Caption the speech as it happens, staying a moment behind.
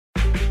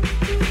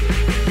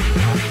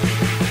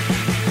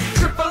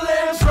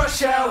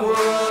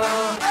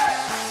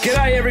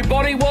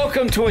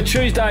welcome to a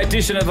Tuesday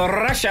edition of the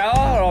Rush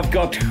Hour. I've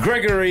got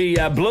Gregory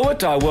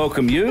Blewett. I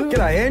welcome you.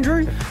 G'day,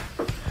 Andrew.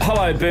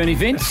 Hello, Bernie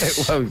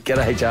Vince. Well,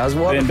 g'day, Jars.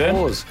 What a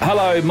pause.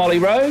 Hello, Molly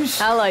Rose.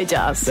 Hello,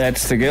 Jars.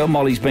 That's the girl.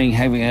 Molly's been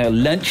having her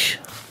lunch.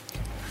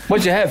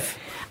 What'd you have?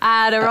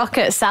 I had a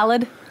rocket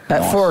salad.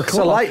 At 4 o'clock. It's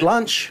a late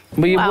lunch.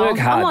 Well, you work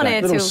hard. I'm on don't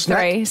air you? till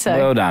snack. 3, so...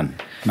 Well done.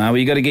 No,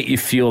 you got to get your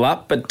fuel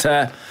up, but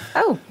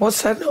Oh,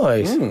 What's that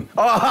noise?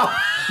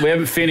 we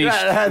haven't finished.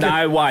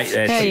 No, wait. That's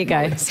there it. you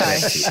go. Sorry.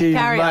 She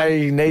Carry on.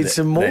 may need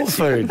some more That's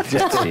food.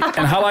 That's it.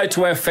 And hello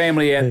to our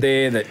family out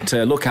there that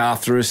look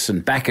after us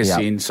and back us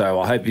in. So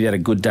I hope you had a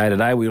good day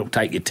today. We'll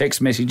take your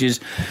text messages.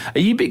 Are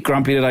you a bit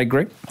grumpy today,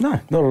 Greg? No,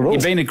 not at all.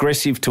 You've been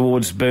aggressive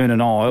towards Bern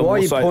and I. Why are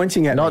you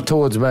pointing at Not me?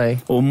 towards me.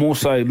 Or more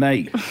so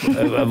me.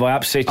 Have I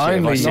upset you? Have I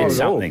Only said not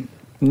at all. something?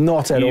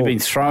 Not at all. You've been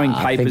throwing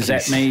papers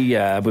think at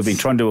me. We've been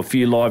trying to do a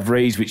few live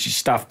reads, which you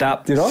stuffed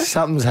up. Did I?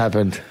 Something's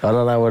happened. I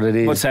don't know what it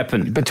is. What's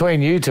happened?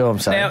 Between you two, I'm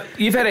saying. Now,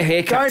 you've had a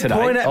haircut Don't today.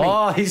 point at me.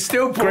 Oh, he's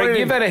still pointing. Greg,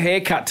 you've had a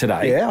haircut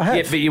today. Yeah, I have.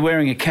 Yeah, but you're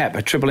wearing a cap,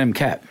 a Triple M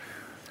cap.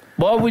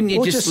 Why wouldn't you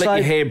Or just just let say-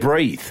 your hair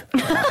breathe?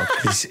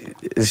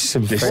 There's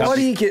some Why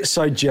do you get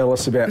so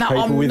jealous about No,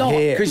 people I'm with not,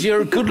 hair? because you're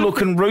a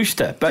good-looking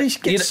rooster. But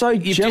Just get so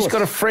you've jealous. just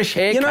got a fresh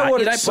haircut. You know what?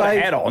 You don't it's put a say-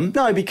 hat on.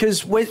 No,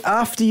 because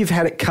after you've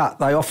had it cut,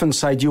 they often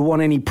say, "Do you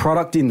want any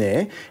product in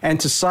there?"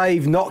 And to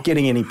save not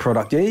getting any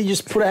product in, you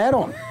just put a hat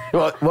on.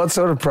 What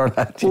sort of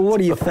product? Well, what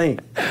do you think?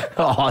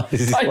 Oh,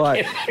 this is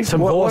Like, some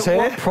horse hair?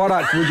 What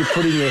product would you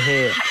put in your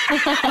hair?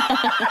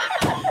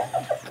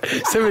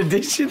 Some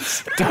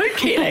additions. Don't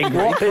get angry.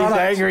 What He's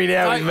product? angry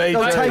now with me.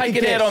 Don't too. take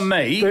it out on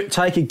me.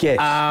 Take a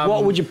guess.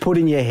 What would you put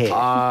in your hair?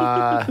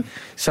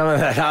 Some of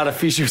that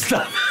artificial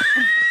stuff.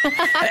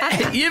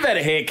 You've had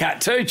a haircut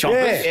too,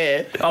 Chompers.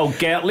 Yeah. Oh,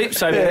 gout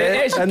lips over there.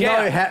 There's your and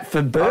gout. no hat for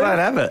I Bert. don't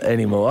have it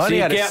anymore. I So only,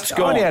 your had gout's it,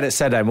 I only gone. had it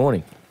Saturday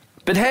morning.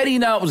 But how do you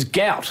know it was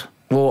gout?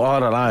 Well, I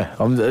don't know.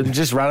 I'm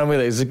just running with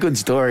it. It's a good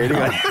story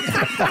anyway.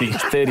 He's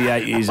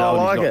 38 years I old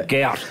like and he's it. got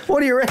gout.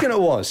 What do you reckon it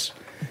was?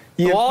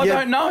 Well, I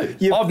don't know.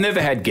 I've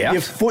never had gout.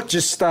 Your foot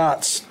just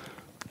starts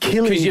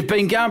killing Because you. you've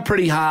been going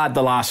pretty hard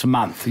the last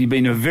month. You've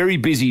been a very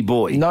busy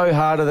boy. No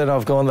harder than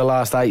I've gone the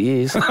last 8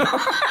 years.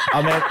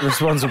 I meant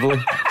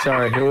responsibly.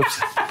 Sorry,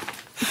 whoops.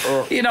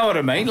 You know what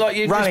I mean? Like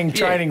you're Running,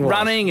 training-wise.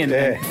 running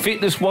and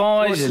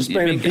fitness-wise. It's and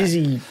been a you've been-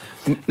 busy...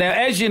 Now,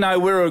 as you know,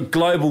 we're a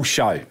global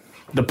show.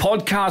 The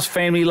podcast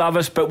family love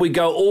us, but we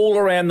go all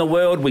around the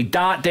world. We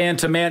dart down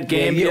to Mount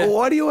Gambier.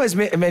 Why do you always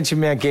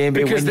mention Mount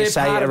Gambier Because when they're you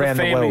say part of the around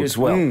the family world? as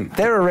well.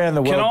 They're around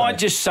the world. Can I though.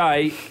 just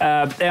say,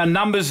 our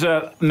numbers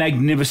are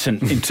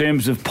magnificent in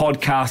terms of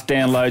podcast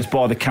downloads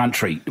by the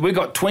country. We've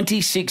got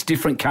 26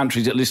 different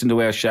countries that listen to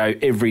our show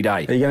every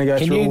day. Are you going to go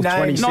Can through you all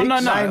name- 26? No.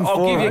 Name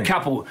I'll give you a four.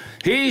 couple.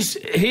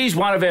 Here's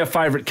one of our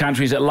favourite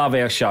countries that love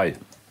our show.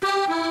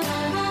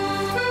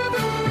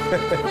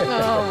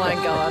 Oh, my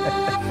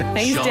God.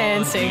 He's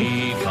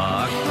dancing.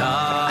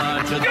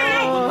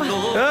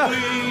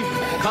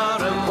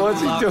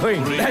 What's he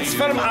doing? That's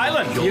from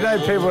Ireland. You know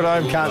people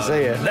at home can't see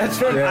it. That's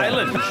from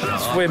Ireland.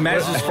 That's where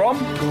Maz is from.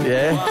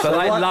 Yeah. So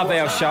they love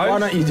our Why show.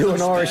 don't you do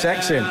an Irish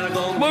accent?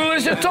 Well,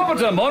 it's the top of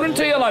the morning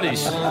to you,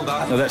 laddies.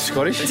 No, that's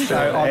Scottish. So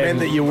I meant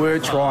that you were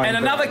trying. And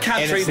another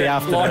country it's the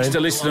that afternoon. likes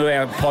to listen to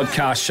our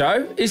podcast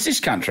show is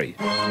this country.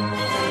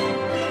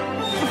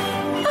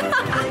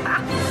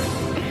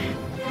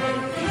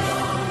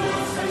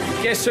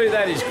 Guess who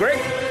that is, Greg?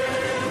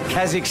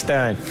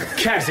 Kazakhstan.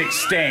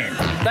 Kazakhstan.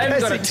 They haven't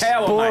got a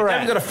tower, mate. They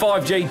haven't got a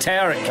 5G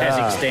tower at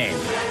Kazakhstan.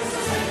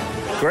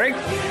 Greg?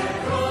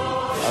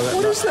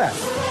 What is that?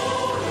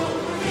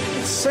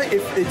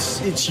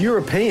 It's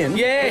European.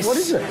 Yes. What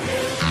is it?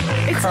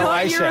 It's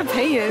Croatia. not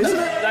European.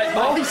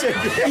 Oh, he said,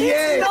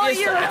 It's not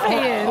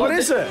European. What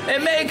is it?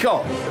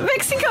 Mexico.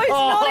 Mexico's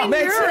not in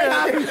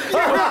Europe.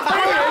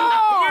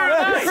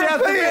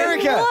 South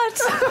America.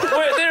 What?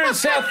 Well, they're in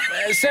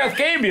South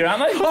Gambia,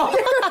 aren't they?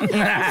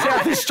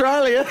 South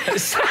Australia.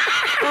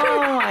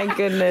 Oh, my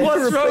goodness.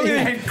 What's wrong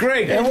with that,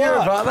 Greg? In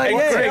Europe, aren't they? Hey,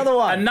 Yeah. Greg, another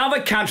one.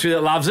 another country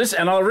that loves us,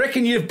 and I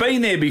reckon you've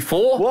been there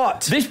before.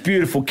 What? This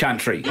beautiful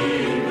country.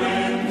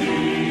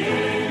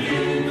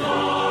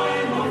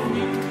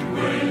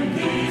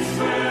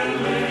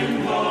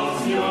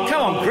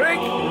 Come on, Greg.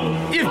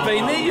 You've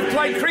been there. You've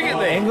played cricket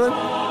there. England.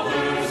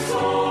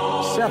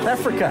 South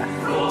Africa.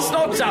 It's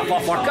not South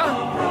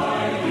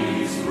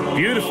Africa.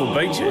 Beautiful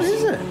beaches. What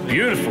is it?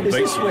 Beautiful Is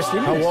beaches. this West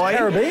Indies? Hawaii?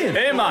 Caribbean.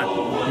 Yeah, man.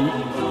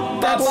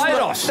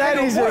 Barbados. That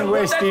isn't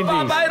West That's Indies.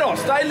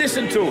 Barbados. They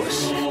listen to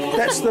us.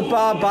 That's the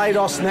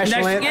Barbados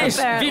national anthem. Yes,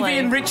 Apparently.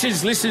 Vivian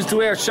Richards listens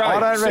to our show. I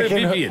don't Sir reckon.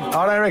 Vivian.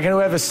 I don't reckon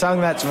whoever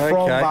sung that's from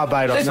Okay.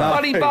 Barbados. That's No.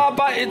 bloody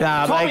Barbados.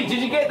 Nah, Tommy, mate. did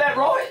you get that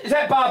right? Is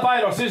that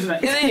Barbados, isn't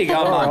it? Yeah, there you go,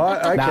 All mate.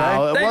 right, okay.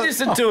 No, it They was-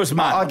 listen to us,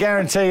 mate. I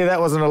guarantee you that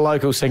wasn't a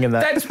local singing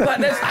that. That's what?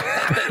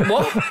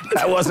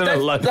 That wasn't a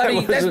That's,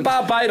 local. that's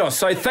Barbados.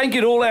 So thank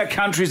you to all our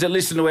countries that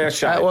listen to our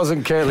show. That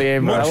wasn't Curtly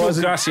Amber. That Muchas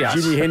wasn't. gracias.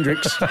 Jimi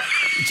Hendrix.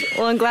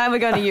 Well, I'm glad we're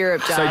going to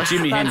Europe, So Jars.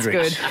 Jimi That's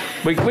Hendrix.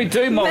 good. We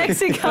do Molly.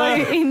 Mexico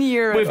in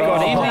Europe. We've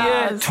got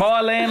India, Jars.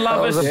 Thailand,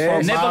 love was us, a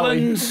problem.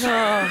 Netherlands,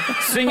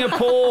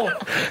 Singapore,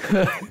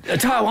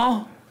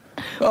 Taiwan.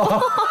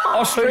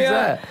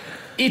 Austria,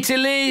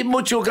 Italy,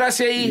 mucho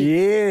gracias.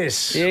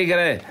 Yes. Yeah, get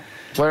it.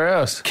 Where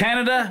else?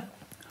 Canada,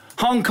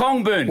 Hong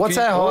Kong, Burn. What's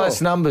our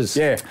highest numbers?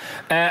 Yeah.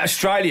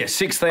 Australia,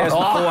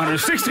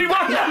 6,461.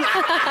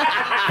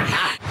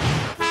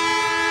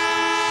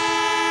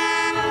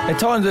 It's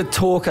time to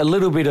talk a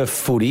little bit of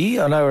footy.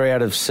 I know we're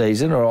out of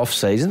season or off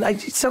season.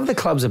 Some of the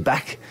clubs are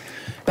back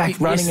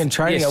running and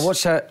training. yes. I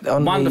watched that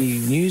on the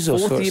news or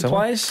fourth-year something.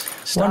 players.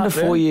 1 to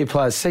 4 year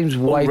players. Seems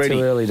way Already.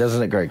 too early,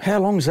 doesn't it, Greg? How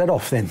long is that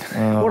off then?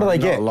 What do they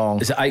get? Not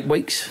long. Is it 8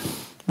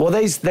 weeks? Well,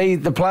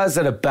 the players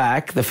that are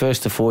back, the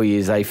first to 4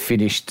 years, they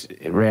finished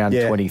around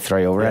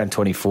 23 or around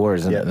 24,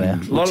 isn't it now? Lot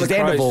Which of is the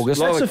end of Crows-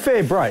 August. That's a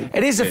fair break.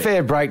 It is a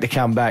fair break to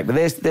come back, but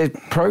their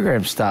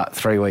programs start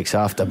 3 weeks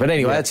after. But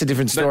anyway, that's a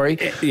different story.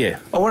 yeah.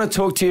 I want to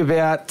talk to you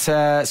about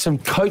some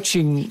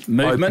coaching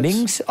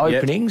Movements.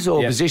 openings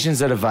or Yep. positions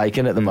that are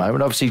vacant at the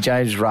moment. Obviously,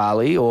 James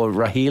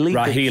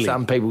Rahili,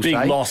 some people Big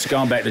say. loss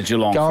going back to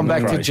Geelong. Going from the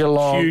back to Crows.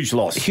 Geelong.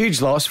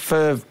 Huge loss.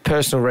 For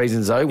personal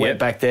reasons, though. Went Yep.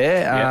 back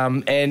there.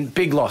 Yep. And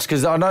big loss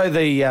because I know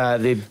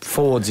the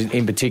forwards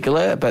in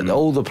particular, but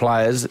all the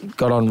players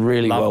got on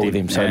really Loved well him, with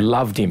him, so yeah.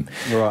 loved him.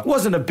 Right.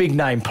 Wasn't a big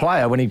name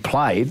player when he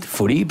played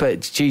footy,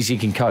 but geez, he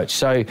can coach.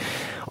 So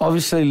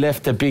obviously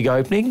left a big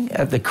opening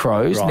at the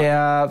Crows. Right.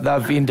 Now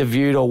they've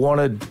interviewed or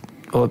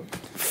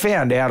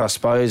found out, I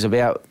suppose,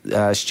 about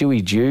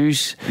Stewie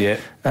Dew's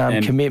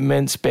And-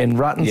 commitments, Ben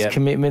Rutten's Yeah.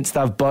 commitments.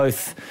 They've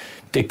both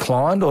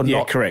declined or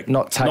not correct.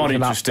 not taken Not up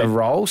interested. the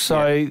role.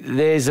 So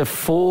there's a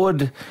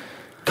forward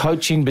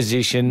coaching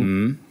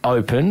position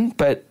open,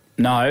 but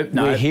No.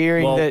 we're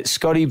hearing that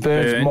Scotty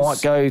Burns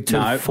might go to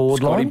the forward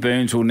Scotty line.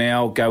 Burns will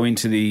now go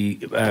into the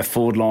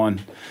forward line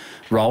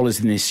role as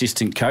an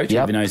assistant coach,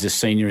 Yep. even though he's a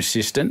senior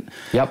assistant.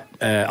 Yep.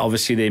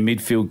 Obviously, their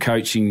midfield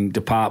coaching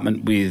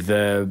department with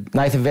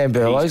Nathan Van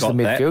Berlo's he's the got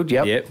that. midfield.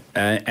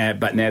 Yep.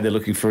 But now they're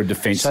looking for a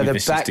defensive So the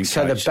assistant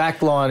coach.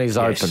 back line is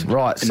Yes. open,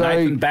 right? So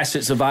Nathan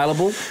Bassett's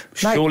available.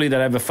 Surely they'd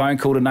have a phone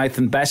call to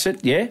Nathan Bassett.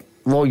 Yeah.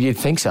 well, you'd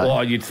think so.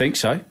 Well, you'd think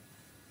so.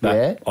 But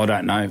Yeah. I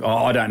don't know.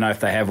 I don't know if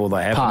they have or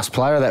they haven't. Past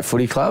player of that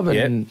footy club, and,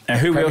 Yeah. And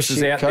who else is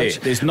premiership out there? coach.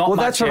 There's not Well,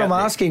 much that's what out I'm there.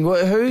 asking.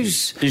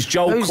 Who's Is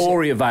Joel who's-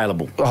 Corey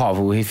available? Oh,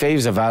 well, if he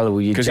was available,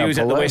 you'd Because he jump was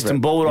at all the over Western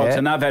it. Bulldogs Yeah.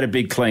 and they've had a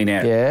big clean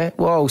out. Yeah,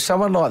 well,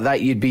 someone like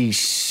that you'd be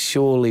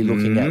surely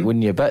looking at,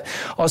 wouldn't you? But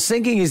I was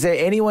thinking, is there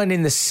anyone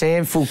in the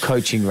SANFL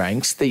coaching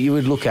ranks that you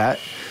would look at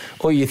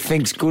or you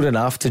think's good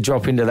enough to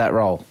drop into that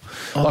role?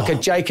 Like a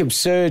Jacob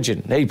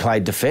Surgeon. He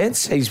played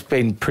defence. He's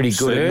been pretty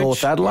good at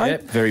North Adelaide. Yeah,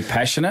 very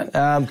passionate.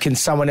 Can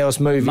someone else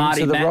move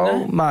Marty into the Mattner.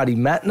 role? Marty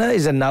Mattner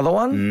is another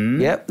one.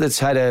 Yep, that's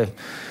had a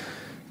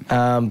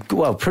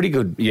pretty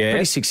good,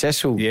 pretty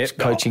successful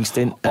coaching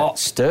stint at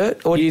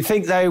Sturt. Or do you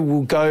think they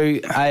will go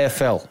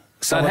AFL?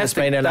 Someone that's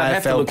been an they'd AFL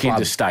have to look club.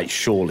 into state,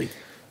 surely.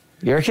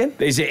 You reckon?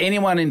 Is there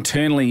anyone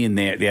internally in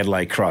there at the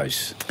Adelaide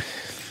Crows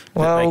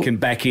that they can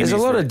back in? There's a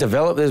as lot the- of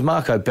develop. There's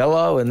Marco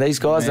Bello and these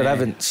guys that Yeah.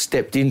 haven't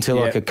stepped into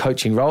like Yeah. a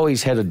coaching role.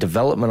 He's had a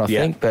development, I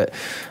Yeah. think, but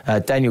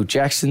Daniel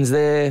Jackson's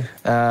there.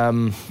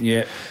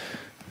 Yeah.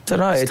 Don't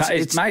know.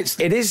 Mate,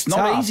 it is not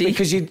tough easy.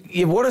 because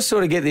you want to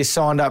sort of get this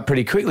signed up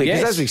pretty quickly.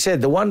 Because Yes. as we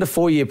said, the 1 to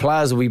 4 year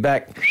players will be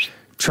back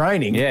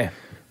training. Yeah.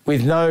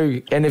 With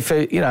and if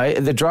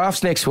the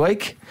draft's next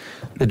week.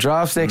 The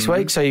draft's next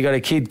week, so you got a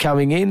kid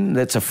coming in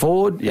that's a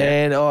forward,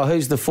 and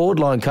who's the forward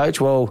line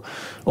coach? Well,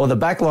 or the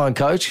back line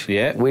coach?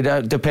 Yeah, we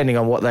don't. Depending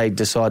on what they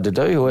decide to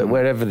do,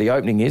 wherever the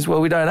opening is.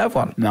 Well, we don't have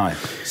one. No.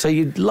 So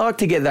you'd like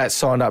to get that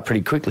signed up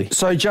pretty quickly.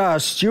 So, Jar,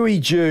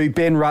 Stewie Dew,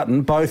 Ben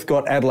Rutten, both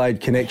got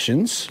Adelaide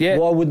connections. Yeah.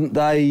 Why wouldn't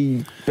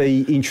they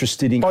be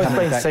interested in Both coming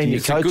been back senior to you?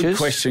 It's a good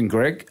question,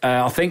 Greg.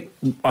 I think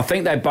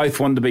they both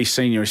wanted to be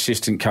senior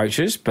assistant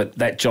coaches, but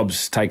that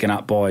job's taken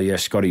up by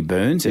Scotty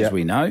Burns, as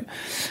we know.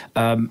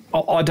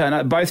 I don't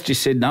know. Both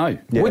just said no.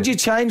 Yeah. Would you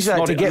change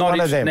that to get one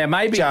of them? Now,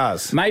 maybe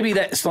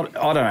that's not.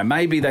 I don't know.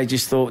 Maybe they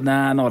just thought,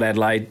 nah, not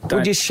Adelaide.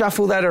 Would you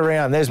shuffle that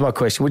around? There's my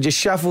question. Would you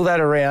shuffle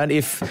that around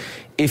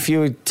if you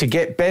were to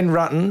get Ben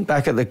Rutten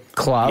back at the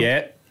club?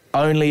 Yeah.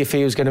 Only if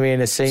he was going to be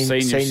in a senior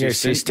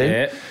assistant.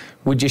 Yeah.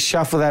 Would you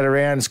shuffle that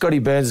around? Scotty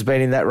Burns has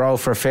been in that role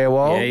for a fair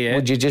while. Yeah.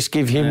 Would you just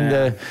give him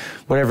the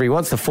whatever he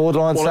wants, the forward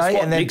line, that's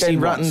what and then Nixie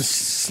Ben Rutten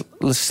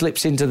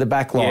slips into the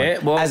back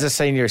line as a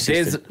senior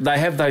assistant? They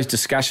have those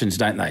discussions,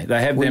 don't they?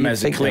 They have them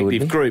as a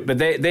collective group. But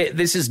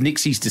this is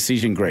Nixie's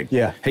decision, Greg.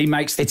 Yeah. He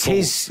makes the call.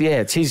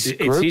 It's his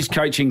group. It's his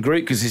coaching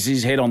group because it's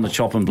his head on the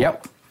chopping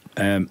block.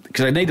 Because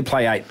they need to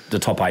play the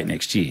top 8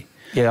 next year.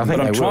 Yeah, I think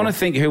But I'm they trying will. to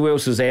think who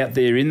else is out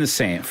there in the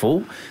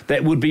SANFL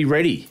that would be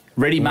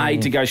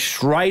ready-made to go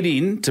straight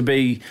in to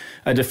be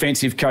a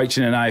defensive coach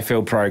in an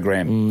AFL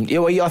program. Yeah,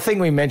 well, I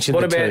think we mentioned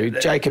What the about two.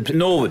 Jacob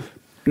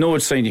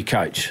Norwood senior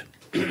coach?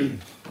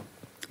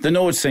 The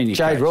Norwood senior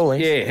Jade coach.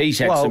 Rawlings. Yeah, he's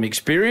had some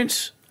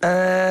experience.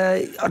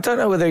 I don't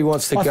know whether he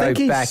wants to I go think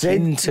he back said,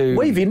 into...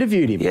 We've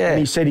interviewed him, and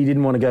he said he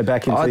didn't want to go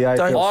back into the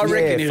AFL. I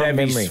reckon he'd from have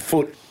memory. his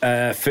foot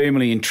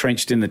firmly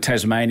entrenched in the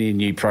Tasmanian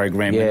new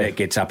program when that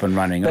gets up and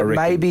running. But I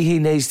reckon. maybe he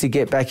needs to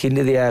get back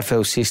into the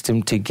AFL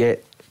system to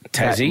get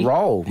Tassie. that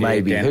role,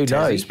 maybe. down Who Tassie.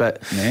 knows?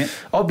 But Yeah.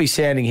 I'll be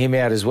sounding him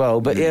out as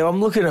well. But yeah, I'm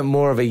looking at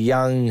more of a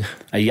young...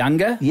 A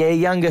younger?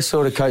 younger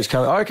sort of coach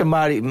coming. I reckon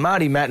Marty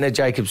Mattner,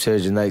 Jacob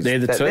Surgeon. They're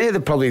the two? They're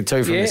probably the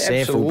two from Yeah, the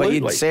sample. But absolutely.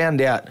 you'd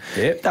sound out.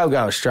 Yep. They'll go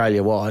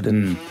Australia-wide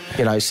and,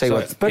 see So-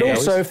 what... But Yeah,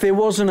 also, if there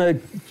wasn't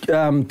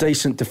a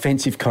decent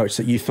defensive coach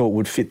that you thought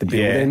would fit the bill,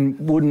 Yeah. then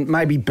wouldn't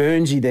maybe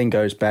Burnsy then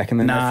goes back and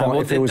then they find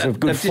if there was a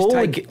good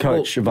forward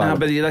coach available. No,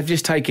 but they've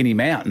just taken him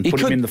out and put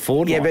him in the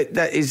forward Yeah, line. but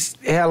that is...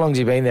 How long's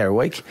he been there? A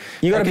week?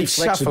 You got to They be could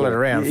shuffle flexible. it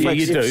around. Yeah,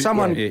 you If do.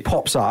 someone Yeah.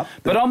 pops up,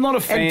 But I'm not a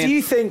fan. And do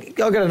you think...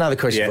 I've got another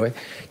question Yeah. for you.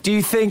 Do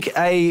you think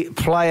a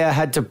player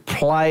had to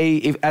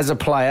play, as a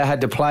player,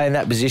 had to play in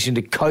that position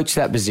to coach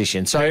that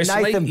position? So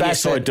Personally, Nathan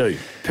Bassett... yes, I do.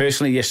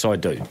 Personally, yes, I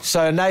do.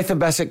 So Nathan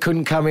Bassett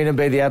couldn't come in and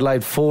be the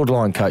Adelaide forward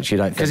line coach, you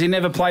don't Because think? he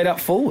never played up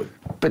forward.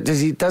 But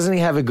doesn't he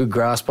have a good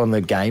grasp on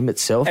the game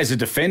itself? As a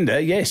defender,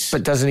 yes.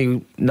 But doesn't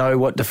he know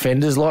what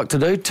defenders like to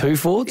do? Two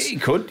forwards? He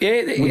could,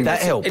 yeah. Would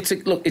that help?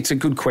 It's a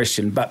good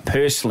question, but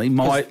personally,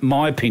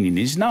 my opinion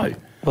is no.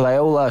 Well, they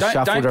all are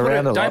shuffled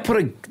around a lot.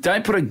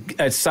 Don't put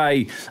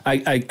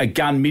a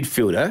gun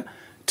midfielder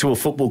to a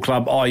football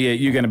club. Oh yeah,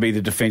 you're going to be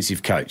the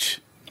defensive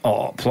coach.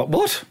 Oh,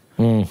 what?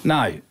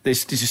 No,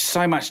 there's just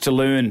so much to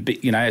learn.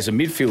 But, as a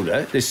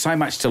midfielder, there's so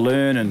much to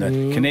learn, and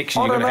the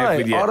connection I you're going don't to have know.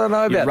 with your, I don't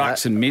know your about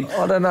rucks that. and mid.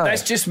 I don't know.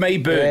 That's just me,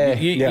 Bird.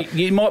 Yeah.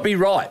 You might be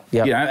right.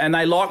 Yep. And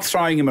they like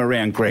throwing him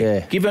around, Greg, Yeah.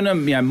 giving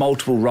them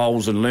multiple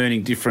roles and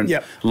learning different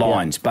Yep.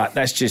 lines. But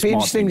that's just It'd be my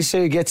interesting to opinion. see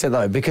who gets it,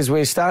 though, because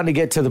we're starting to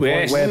get to the point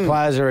Yes. where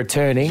players are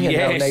returning and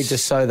they'll Yes. need to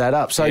sew that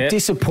up. So Yep.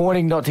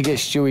 disappointing not to get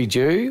Stewie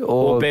Jew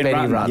or Ben Benny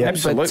Rutten. Rutten.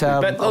 Absolutely.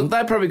 But, look,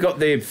 they've probably got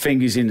their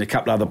fingers in a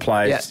couple of other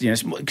players. Yeah.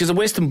 Because the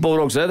Western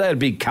Bulldogs, they had a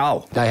big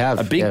cull. They have,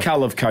 A big yeah.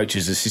 cull of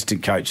coaches,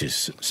 assistant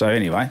coaches. So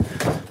anyway,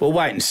 we'll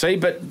wait and see,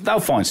 but they'll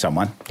find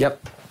someone. Yep.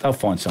 They'll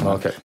find someone.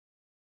 Okay.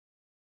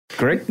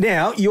 Greg?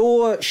 now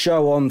your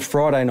show on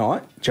Friday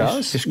night,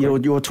 Jazz, Yes, your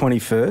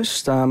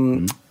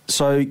 21st.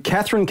 So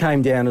Catherine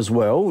came down as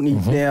well.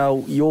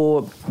 Now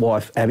your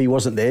wife Abby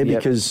wasn't there Yep.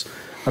 because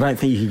I don't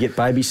think you could get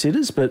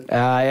babysitters, but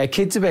Our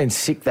kids have been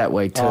sick that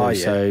week too, Oh,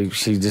 yeah. so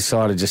she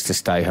decided just to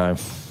stay home.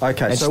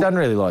 okay. And so she doesn't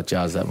really like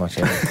Jazz that much.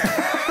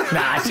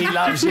 Nah, she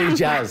loves you,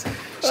 Jazz.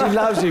 She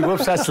loves you.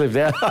 Whoops, that slipped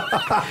out.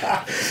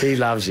 She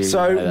loves you.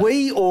 So you know that.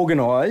 we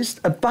organised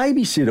a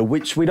babysitter,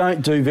 which we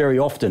don't do very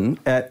often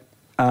at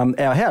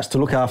our house, to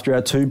look after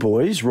our two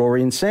boys,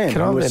 Rory and Sam,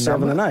 Can I who have were their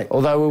 7 number? and 8.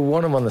 Although we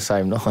want them on the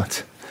same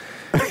night.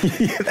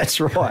 Yeah, that's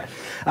right.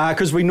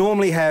 Because we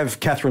normally have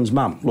Catherine's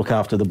mum look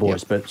after the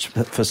boys, Yep.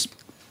 but for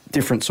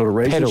different sort of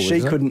reasons, Pedal, she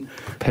isn't it? couldn't.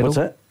 Pedal? What's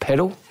that?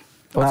 Pedal?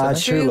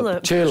 What's her name?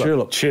 Tulip.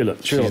 Tulip.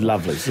 Tulip. She's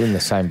lovely. It's in the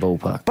same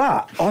ballpark.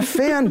 But I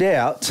found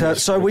out,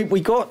 so we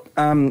got,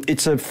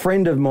 it's a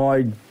friend of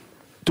my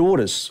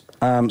daughter's.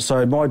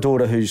 So my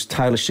daughter, who's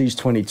Taylor, she's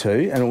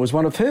 22, and it was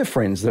one of her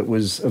friends that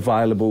was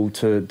available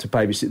to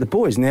babysit the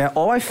boys. Now,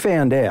 I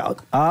found out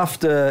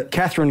after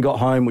Catherine got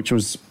home, which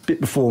was a bit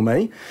before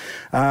me,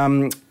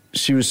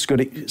 she was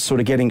sort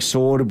of getting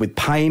sorted with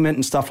payment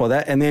and stuff like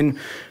that, and then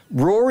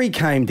Rory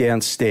came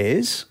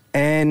downstairs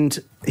and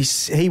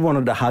he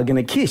wanted a hug and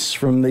a kiss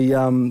from the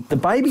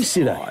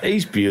babysitter.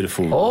 He's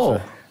beautiful.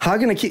 Oh.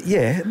 Hug and a kiss.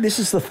 Yeah, this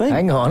is the thing.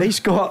 Hang on. He's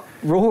got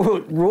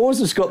Raw's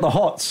has got the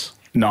hots.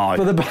 No.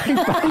 For the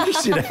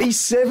babysitter. He's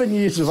 7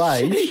 years of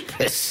age.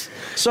 Yes.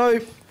 So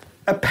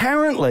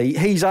apparently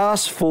he's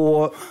asked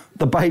for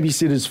the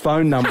babysitter's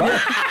phone number.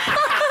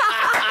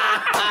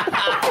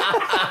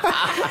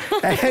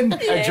 And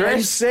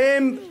address.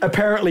 Sam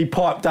apparently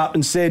piped up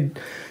and said,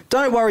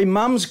 "Don't worry,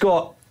 Mum's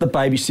got the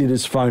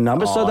babysitter's phone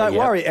number, so Oh, don't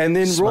yep. worry." And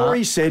then Smart.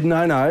 Rory said, "No,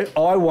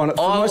 I want it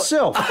for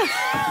myself."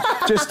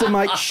 Just to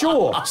make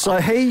sure. So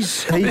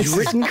he's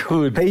written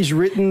he's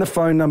written the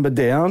phone number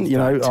down,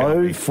 tell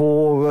me.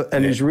 04,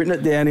 and he's written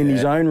it down in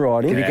his own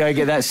writing. Did he go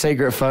get that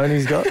secret phone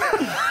he's got?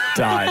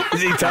 Don't.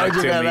 Has he told Don't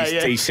you tell about me that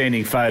yet? he's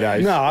sending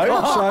photos.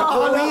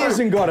 No, he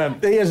hasn't got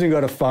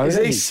a phone. Is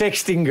has he he?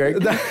 sexting, Greg?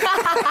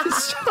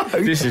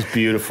 This is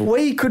beautiful.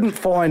 We couldn't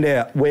find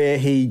out where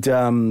he'd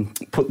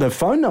put the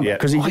phone number Yeah.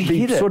 because he he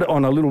hid it. sort of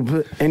on a little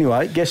bit.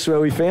 Anyway, guess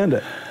where we found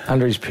it?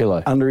 Under his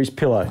pillow. Under his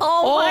pillow.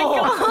 Oh, my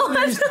God.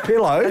 Under his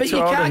pillow. But you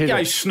right, I can't hit go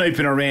it.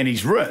 snooping around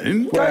his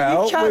room.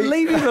 Well, you can't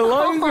leave him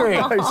alone,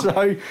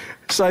 Greg.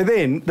 So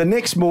then the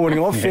next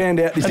morning I found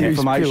out this Under his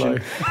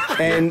information,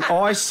 and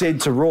I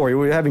said to Rory,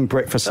 we were having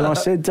breakfast, and I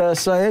said,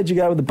 "So how'd you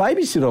go with the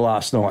babysitter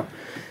last night?"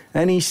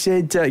 And he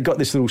said, he got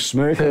this little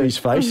smirk on his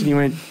face, and he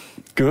went,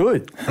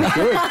 "Good,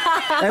 good."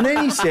 And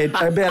then he said,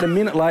 about a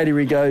minute later,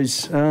 he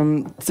goes,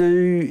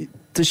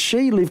 does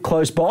she live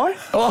close by?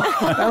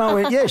 And I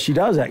went, "Yeah, she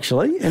does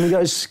actually." And he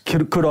goes,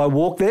 could I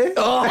walk there? And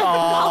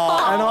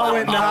I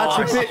went,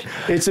 "No,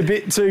 it's a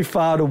bit too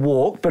far to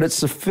walk, but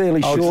it's a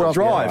fairly I'll short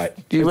drop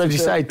you, drive." what did you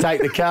say?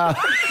 Take the car.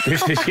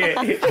 This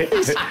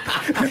is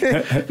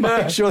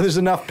Make sure there's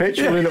enough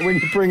petrol in it when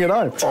you bring it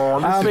home.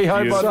 Be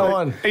home by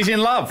beautiful. 9. He's in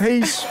love.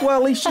 He's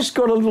just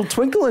got a little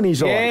twinkle in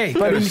his eye. Yeah,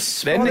 But good.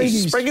 he's Then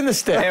he's Springing the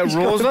step. How got a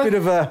Rosa? bit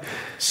of a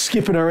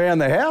skipping around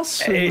the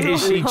house.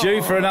 Is she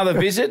due for another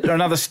visit or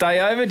another stay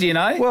way over, do you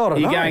know? Well, I don't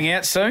Are you know. going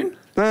out soon?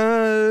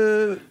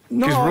 No.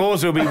 Because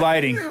Raws will be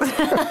waiting.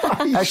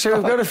 Actually,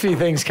 we've got a few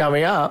things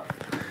coming up.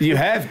 You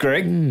have,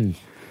 Greg.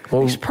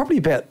 Well, It's probably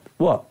about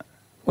what?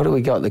 what do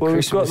we got? The Well, we've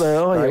Christmas. got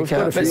the. break We've got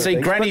a up. few But see,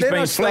 things. Granny's then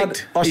been I started-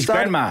 flicked. His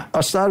grandma.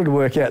 I started to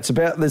work out. It's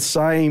about the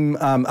same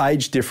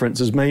age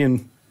difference as me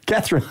and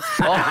Catherine.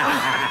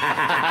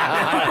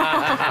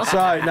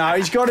 So no,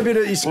 he's got a bit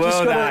of. He's Well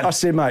just got. done. I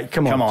said, mate,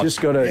 come on,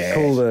 just got to Yeah.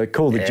 call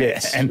the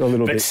Jets a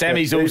little but bit.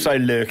 Sammy's also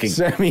lurking.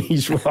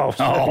 Sammy's Sammy's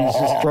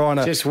just trying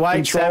to Just wait,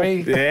 control.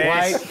 Sammy.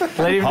 Yes. Wait.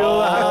 Let him do all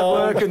the hard Hold.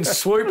 work and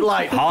swoop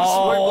late.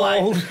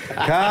 Hold. Swoop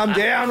late. Calm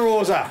down,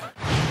 Rosa.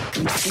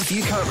 If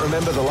you can't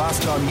remember the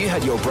last time you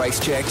had your brakes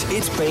checked,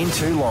 it's been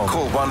too long.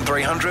 Call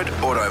 1300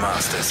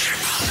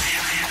 Automasters.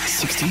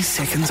 60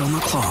 seconds on the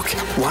clock.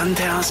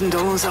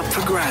 $1,000 up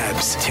for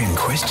grabs. 10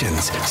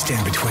 questions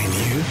stand between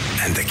you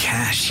and the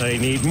cash. I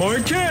need more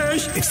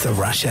cash. It's the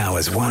Rush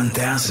Hour's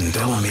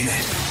 $1,000 minute.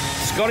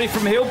 Scotty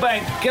from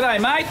Hillbank. G'day,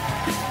 mate.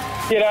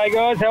 G'day,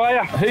 guys. How are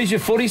you? Who's your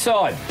footy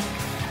side?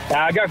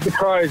 Go for the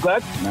Crows,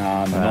 lads.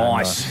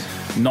 Nice.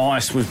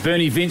 Nice. Was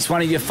Bernie Vince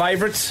one of your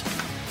favourites?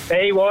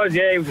 He was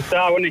a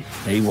star, wasn't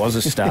he? He was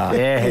a star.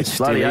 Yeah, it's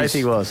Still bloody is. oath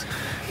he was.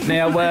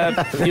 Now,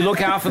 you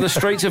look after the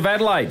streets of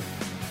Adelaide.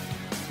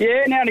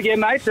 Yeah, now and again,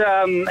 mate.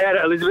 Out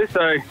at Elizabeth,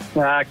 so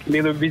can be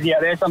a little busy out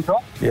there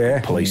sometimes.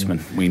 Yeah,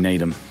 Policeman, we need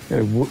them.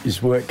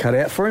 his work cut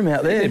out for him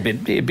out there. A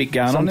bit going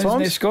on, isn't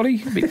there, Sometimes.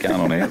 Scotty? A bit going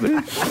on out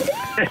there.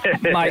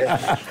 Mate,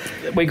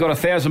 we got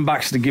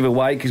 $1,000 to give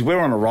away because we're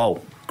on a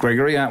roll,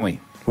 Gregory, aren't we?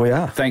 We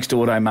are. Thanks to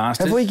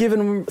Automasters. Have we given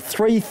him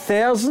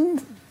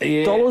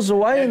 $3,000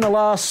 away in the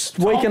last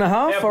week and a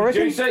half? I Our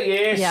reckon. producer,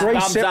 yes. Yeah. Three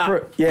Thumbs up.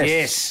 separate.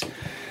 Yes.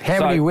 How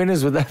So- many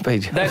winners would that be?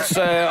 That's,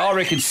 I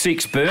reckon,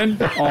 6, Burn,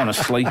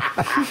 honestly.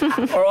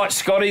 All right,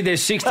 Scotty,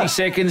 there's 60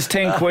 seconds,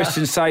 10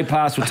 questions, say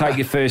pass, we'll take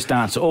your first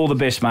answer. All the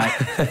best, mate.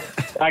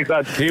 Thanks,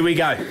 lads. Here we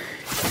go.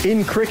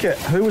 In cricket,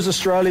 who was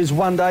Australia's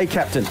one-day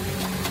captain?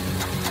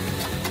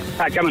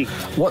 Coming.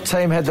 What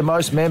team had the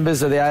most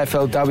members of the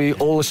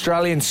AFLW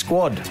All-Australian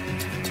squad?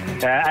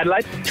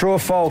 Adelaide. True or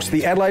false?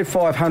 The Adelaide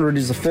 500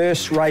 is the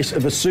first race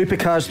of the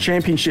Supercars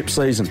Championship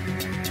season.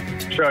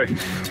 True.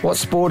 What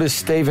sport is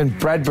Stephen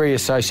Bradbury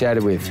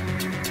associated with?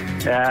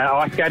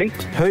 Ice skating.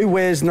 Who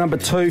wears number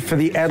 2 for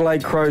the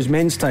Adelaide Crows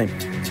men's team?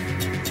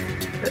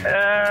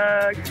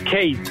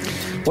 Keys.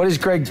 What is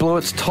Greg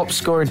Blewett's top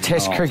score in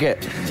Test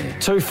cricket?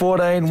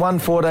 214,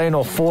 114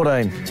 or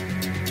 14?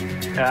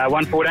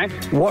 114.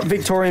 What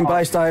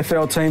Victorian-based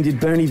AFL team did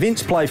Bernie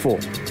Vince play for?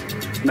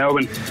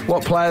 Melbourne.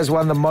 What players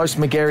won the most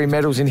Magarey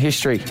medals in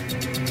history?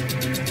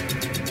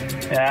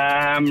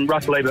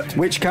 Russell Ebert.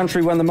 Which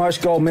country won the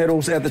most gold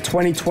medals at the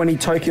 2020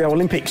 Tokyo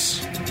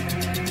Olympics?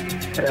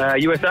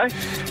 USA.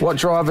 What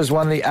drivers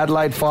won the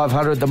Adelaide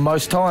 500 the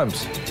most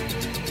times?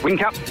 Wing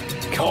Cup.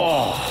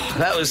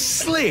 That was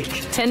slick.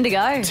 10 to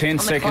go. 10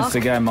 seconds to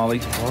go, Molly.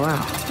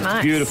 Wow.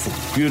 Nice. Beautiful,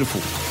 beautiful.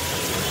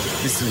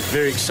 This is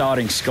very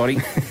exciting, Scotty.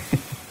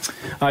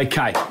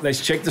 Okay,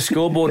 let's check the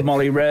scoreboard,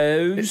 Molly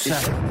Rose.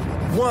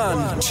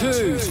 1,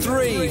 2,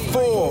 3,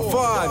 4,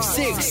 5,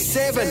 6,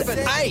 7,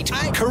 8.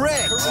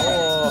 Correct.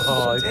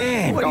 Oh,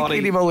 damn. What are you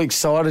getting him all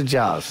excited,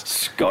 Giles?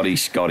 Scotty.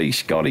 Was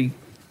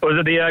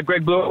it the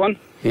Greg Blewett one?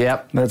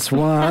 Yep. That's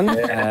one.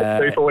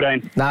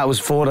 214. No, it was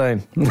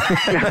 14.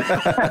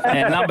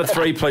 And number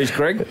 3, please,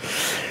 Greg.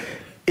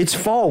 It's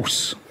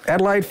false.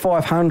 Adelaide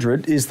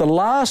 500 is the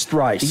last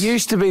race. It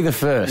used to be the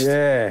first.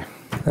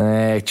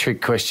 Yeah.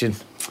 Trick question.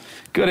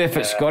 Good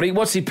effort, Scotty.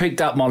 What's he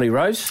picked up, Molly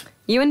Rose?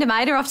 You and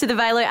DeMate are off to the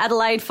Velo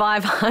Adelaide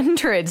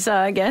 500, so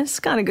I guess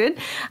kind of good.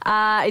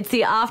 It's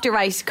the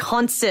after-race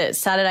concert,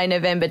 Saturday,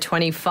 November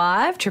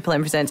 25. Triple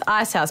M presents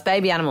Icehouse,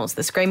 Baby Animals,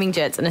 The Screaming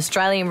Jets, and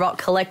Australian Rock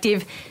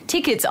Collective.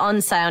 Tickets on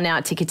sale now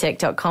at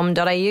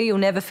ticketek.com.au. You'll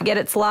never forget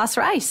it's the last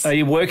race. Are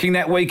you working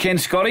that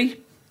weekend,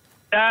 Scotty?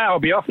 I'll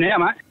be off now,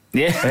 mate.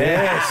 Yeah.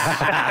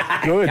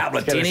 Yes. Good. Couple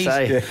of Gotta tinnies.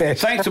 say.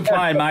 Yes. Thanks for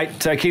playing, mate.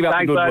 Keep up the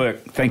Thanks, good bud.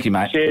 work. Thank you,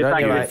 mate. Cheers,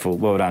 thank you. Beautiful.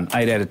 Well done.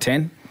 8 out of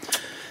 10.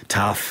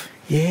 Tough.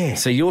 Yeah.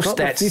 So your Got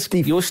the stats,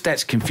 50. your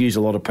stats confuse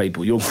a lot of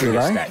people. Your cricket they?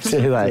 stats.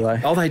 Do they? Do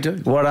they? Oh, they do.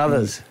 What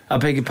others? I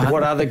beg your pardon.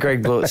 What other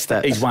Greg Blewett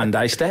stats? His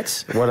one-day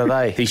stats. What are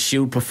they? His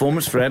Shield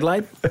performance for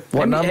Adelaide.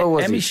 What number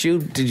was How many he?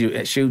 Shield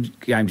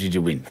games did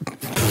you win? No,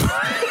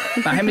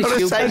 how many Gotta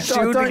Shield say games?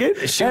 Shield again? How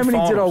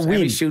many did I How many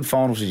win? Shield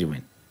finals did you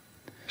win?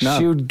 No.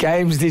 Shield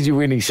games did you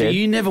win, he So said.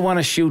 you never won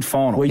a Shield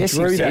final. We Yes, he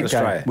drew said that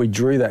Australia. game. We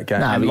drew that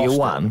game. No, and but you lost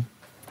won.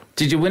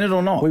 Did you win it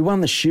or not? We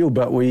won the Shield,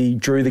 but we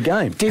drew the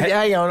game.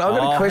 Hang on, I've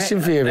got a question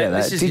for you about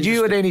this that. is Did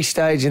you at any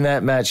stage in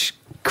that match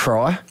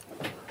cry?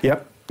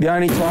 Yep. The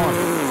only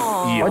time.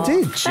 You I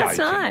did. That's joking.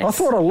 nice. I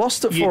thought I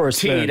lost it You for us.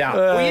 teared then. up.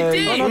 Well, you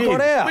did. And I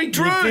got out. We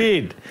drew. You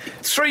did.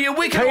 Threw your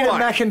wicket Peter away.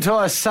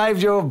 McIntyre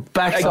saved your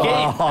backside.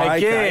 Again. Oh, okay.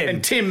 Again.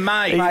 And Tim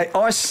May. Mate,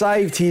 I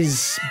saved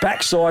his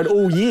backside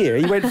all year.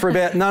 He went for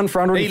about none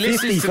for He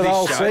 150 listens to for the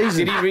whole this show.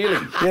 season. Did he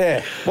really?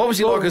 Yeah. What was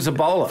he like as a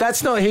bowler?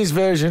 That's not his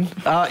version.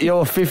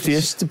 Your 50th.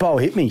 Just the bowl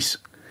hit me. Hit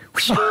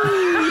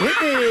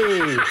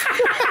me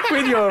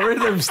with your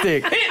rhythm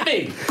stick. Hit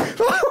me.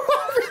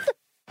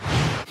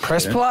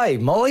 Press play,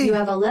 Molly. You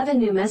have 11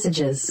 new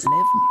messages.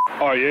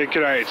 Oh, yeah,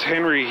 g'day. It's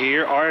Henry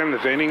here. I am the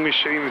vending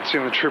machine that's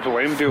in the Triple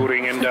M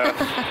building, and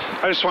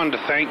I just wanted to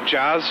thank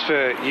Jazz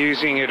for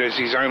using it as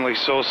his only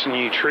source of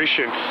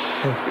nutrition.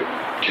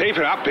 Keep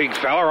it up, big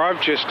fella. I've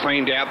just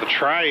cleaned out the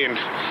tray and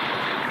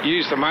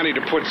used the money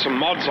to put some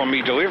mods on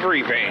me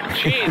delivery van.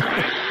 Cheers,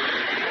 mate.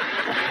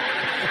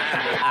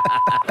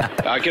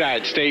 G'day,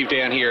 it's Steve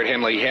down here at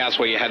Henley House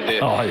where you had the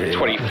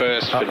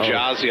 21st for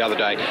Jars the other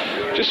day.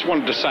 Just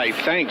wanted to say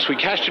thanks. We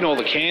cashed in all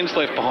the cans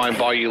left behind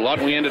by you lot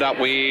and we ended up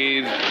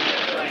with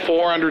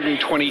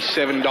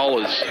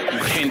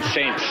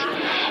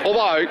 $427.10.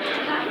 Although,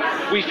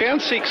 we found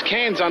 6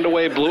 cans under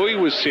where Bluey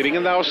was sitting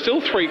and they were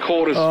still 3/4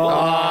 full.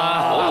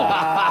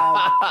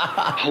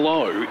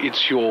 Hello,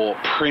 it's your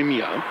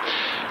Premier.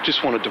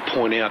 Just wanted to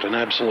point out an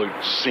absolute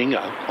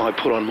zinger I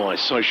put on my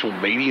social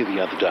media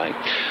the other day.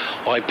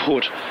 I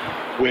put,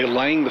 we're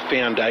laying the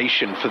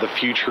foundation for the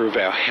future of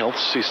our health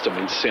system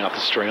in South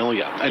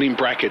Australia, and in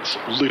brackets,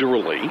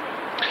 literally.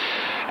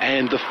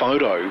 And the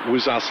photo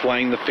was us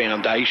laying the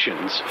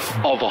foundations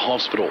of a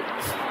hospital.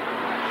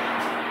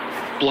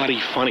 Bloody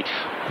funny.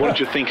 What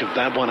did you think of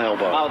that one,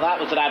 Albo? Oh, that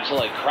was an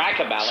absolute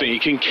cracker, Bally. So you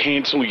can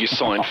cancel your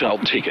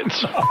Seinfeld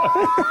tickets.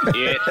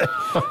 Yeah.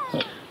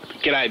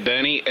 G'day,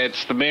 Bernie.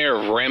 It's the Mayor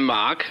of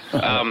Renmark.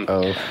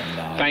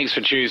 Thanks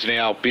for choosing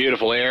our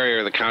beautiful area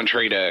of the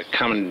country to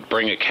come and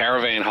bring a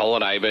caravan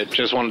holiday, but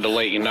just wanted to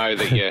let you know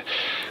that you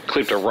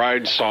clipped a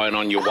road sign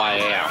on your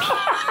way out.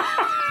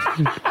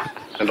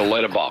 And a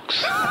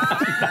letterbox.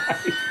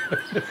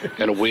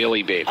 And a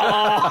wheelie bed.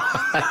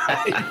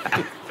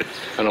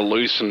 And a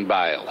loosened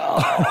bale.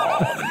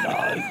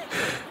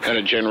 And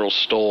a general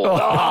store.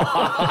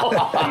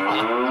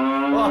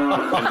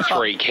 And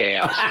 3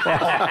 cows.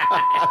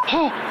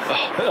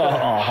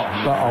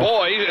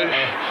 Boy,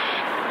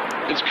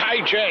 it's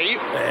KG.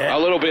 A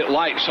little bit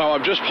late, so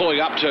I'm just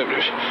pulling up to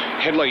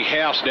Headley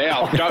House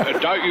now.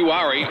 Don't you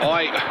worry.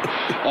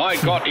 I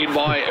got in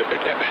my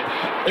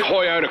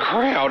Toyota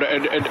Crowd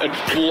and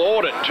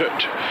floored it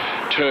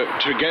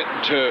to get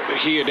to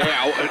here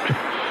now.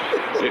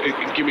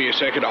 Give me a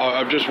second.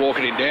 I'm just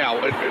walking in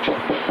now.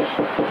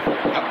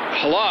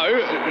 Hello,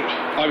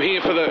 I'm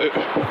here for the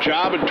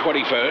Jarman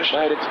 21st.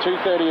 Mate, it's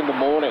 2:30 in the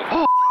morning.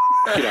 Oh,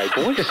 g'day,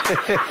 boys.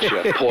 It's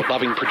your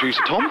port-loving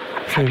producer, Tom.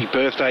 Happy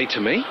birthday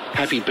to me.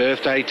 Happy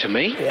birthday to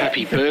me.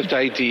 Happy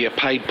birthday, dear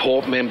paid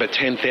port member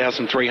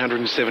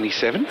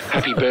 10,377.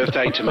 Happy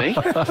birthday to me.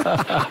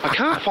 I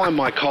can't find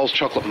my Coles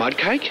chocolate mud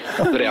cake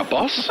that our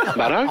boss,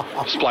 Maddo,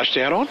 splashed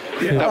out on.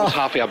 That was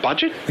half our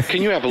budget.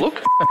 Can you have a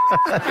look?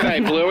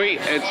 G'day, Bluey.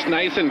 It's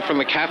Nathan from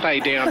the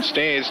cafe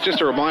downstairs. Just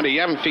a reminder, you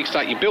haven't fixed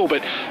up your bill,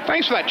 but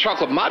thanks for that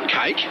chocolate mud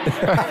cake.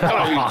 I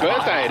don't know whose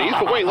birthday it is,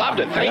 but we loved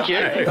it. Thank you.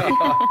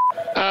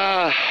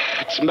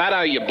 It's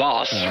Maddo, your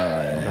boss.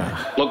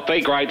 Look,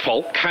 be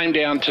grateful. Came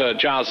down to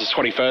Jars's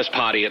 21st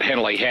party at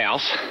Henley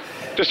House.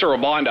 Just a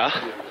reminder,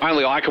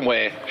 only I can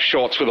wear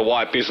shorts with a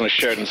white business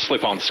shirt and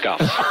slip-on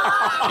scuffs.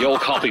 You all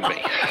copied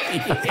me.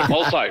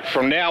 Also,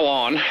 from now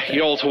on,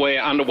 you all to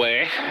wear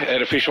underwear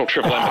at official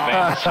Triple M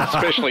events,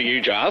 especially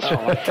you, Jars.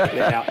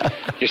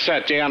 You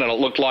sat down and it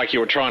looked like you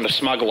were trying to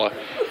smuggle a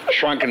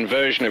shrunken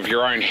version of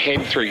your own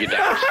head through your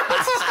days.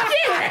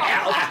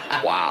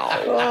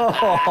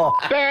 Wow.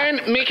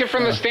 Burn, Mika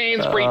from the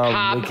Stansbury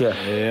pub.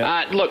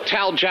 Look,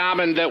 tell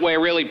Jarman that we're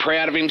really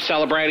proud of him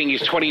celebrating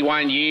his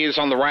 21 years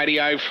on the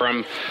radio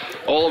from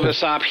all of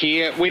us up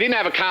here. We didn't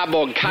have a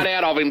cardboard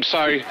cutout of him,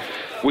 so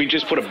we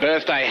just put a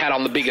birthday hat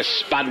on the biggest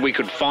spud we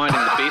could find in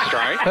the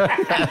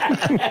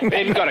bistro.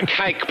 Then got a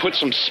cake, put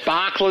some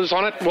sparklers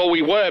on it. Well,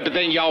 we were, but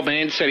then the old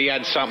man said he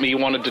had something he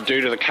wanted to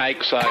do to the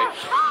cake, so...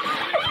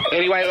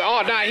 Anyway,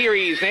 oh, no, here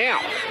he is now.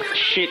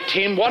 Shit,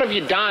 Tim, what have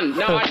you done?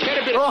 No, I said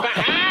a bit of...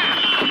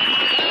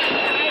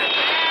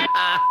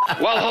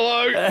 Well,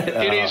 hello,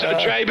 it is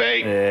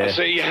JB. I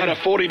see you had a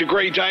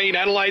 40-degree day in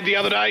Adelaide the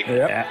other day.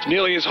 It's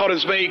nearly as hot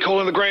as me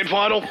calling the grand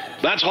final.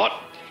 That's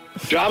hot.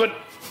 Jarman,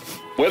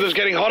 weather's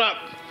getting hotter.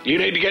 You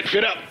need to get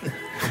fit up.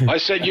 I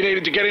said you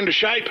needed to get into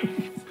shape.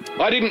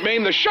 I didn't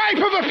mean the shape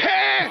of a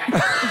pear.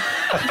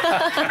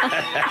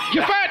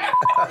 You're fat.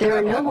 There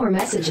are no more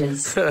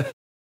messages.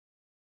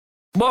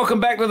 Welcome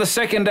back to the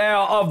second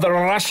hour of the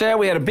Rush Hour.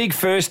 We had a big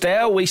first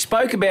hour. We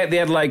spoke about the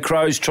Adelaide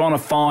Crows trying to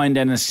find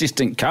an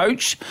assistant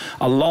coach,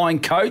 a line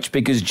coach,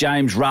 because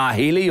James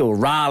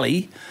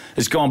Raleigh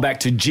has gone back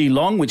to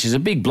Geelong, which is a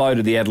big blow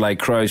to the Adelaide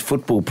Crows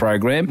football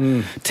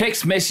program.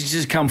 Text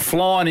messages come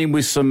flying in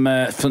with some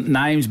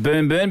names,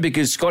 Burn,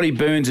 because Scotty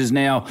Burns has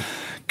now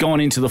gone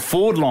into the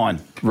forward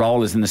line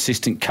role as an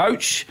assistant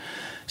coach.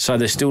 So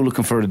they're still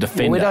looking for a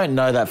defender. Well, we don't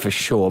know that for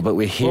sure, but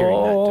we're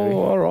hearing that, do we?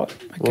 All right.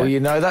 Okay. Well,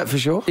 you know that for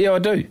sure? Yeah, I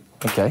do.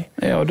 Okay.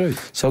 Yeah, I do.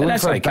 So And look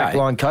that's for a okay.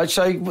 backline coach.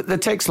 So the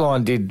text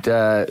line did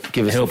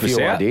give us Help a us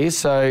few out. ideas.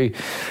 So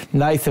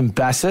Nathan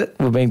Bassett,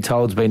 we've been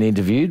told, has been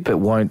interviewed but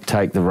won't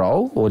take the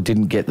role or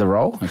didn't get the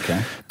role.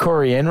 Okay.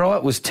 Corey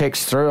Enright was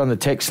text through on the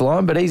text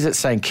line, but he's at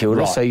St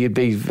Kilda, Right. so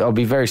I'll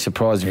be very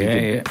surprised if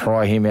you could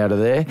pry him out of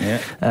there.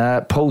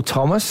 Yeah. Paul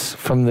Thomas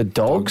from the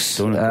Dogs.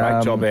 Doing a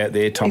great job out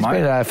there, Tomo. He's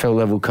been at AFL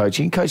level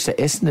coaching. He coached at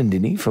Essendon,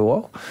 didn't he, for a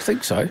while? I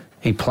think so.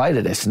 He played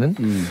at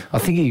Essendon. I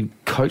think he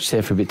coached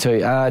there for a bit too.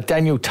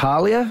 Daniel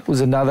Talia was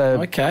another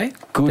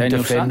good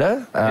Daniel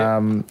defender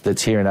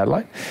that's here in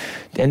Adelaide.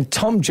 And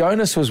Tom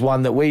Jonas was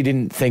one that we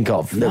didn't think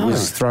of that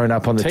was thrown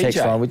up on the text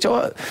TJ. line, which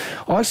I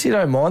actually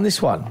don't mind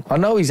this one. I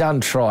know he's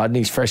untried and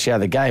he's fresh out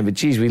of the game, but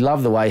geez, we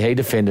love the way he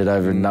defended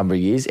over a number of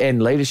years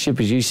and leadership,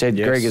 as you said,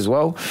 Greg, as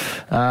well.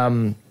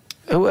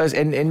 Who else?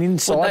 And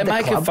inside Would they the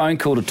make club, a phone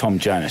call to Tom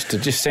Jonas to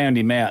just sound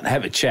him out and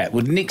have a chat?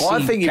 Would Nixie I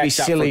think you'd be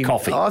catch up silly. for a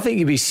coffee? I think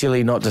you'd be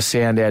silly not to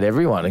sound out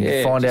everyone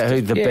and find out who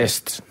the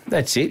best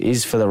that's it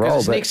is for the role.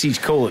 It's Nixie's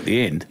call at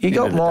the end. You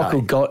got Michael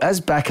Godden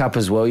as backup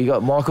as well. You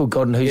got Michael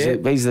Godden, he's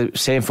the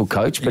Sandford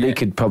coach, but he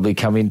could probably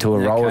come into a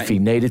role if he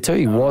needed to.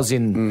 He was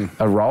in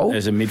a role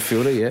as a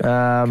midfielder.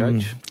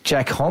 Coach.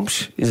 Jack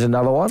Homsch is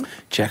another one.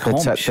 Jack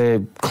that's Homsch. at their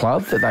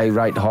club that they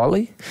rate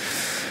highly.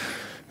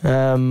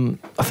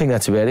 I think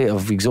that's about it.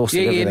 I've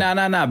exhausted everything.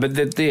 No. But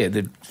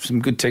there's some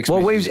good text.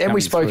 Well, messages we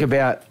coming spoke through.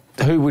 about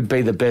who would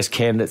be the best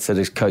candidates that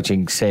is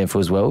coaching Sandford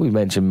as well. We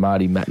mentioned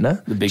Marty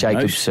Matner,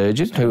 Jacob nose.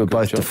 Surgeon, who are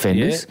both job.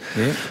 defenders.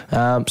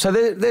 Yeah. So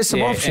there's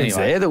some options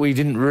there that we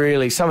didn't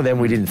really, some of them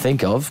we didn't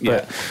think of,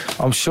 but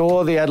I'm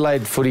sure the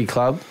Adelaide Footy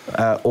Club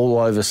are all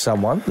over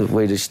someone that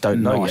we just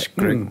don't know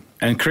yet.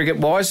 And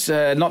cricket-wise,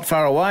 not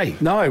far away.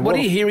 No. What are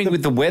you hearing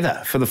with the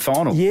weather for the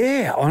final?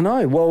 Yeah, I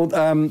know. Well,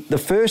 the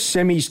first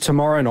semi's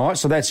tomorrow night,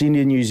 so that's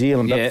India, New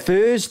Zealand. Yeah. But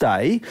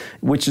Thursday,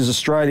 which is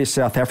Australia,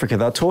 South Africa,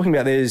 they're talking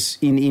about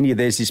in India,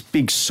 there's this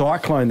big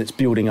cyclone that's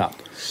building up.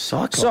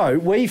 Cyclone? So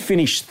we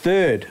finished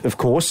third, of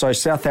course, so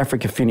South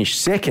Africa finished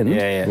second.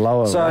 Yeah.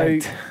 Lower So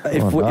rate.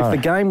 if the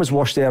game was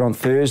washed out on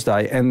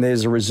Thursday and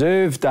there's a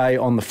reserve day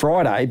on the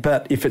Friday,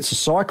 but if it's a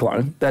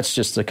cyclone, that's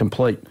just a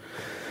complete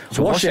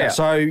washout.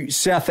 So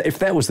if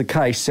that was the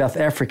case, South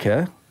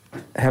Africa,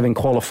 having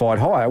qualified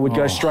higher, would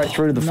go straight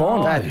through to the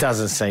final. That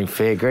doesn't seem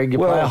fair, Greg. You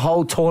play a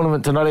whole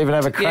tournament to not even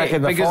have a crack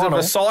in the because final.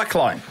 of a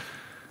cyclone.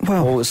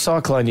 Well, a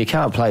cyclone, you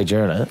can't play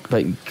during it,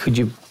 but could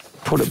you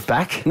put it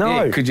back?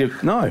 No. Yeah, could you?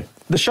 No.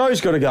 The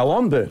show's got to go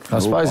on, Bert. I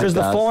suppose because it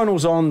the does.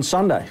 final's on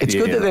Sunday. It's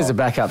good that there's a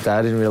backup day.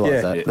 I didn't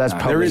realise that. That's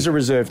probably... There is a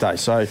reserve day,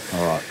 so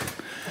All right.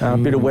 a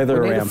bit of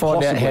weather We need around. to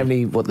find out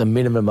possibly. what the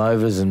minimum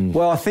overs and...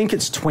 Well, I think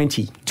it's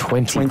 20.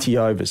 20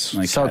 overs.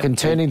 Okay. So it can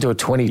turn into a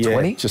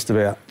 2020? Yeah, just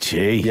about.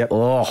 Gee. Yep.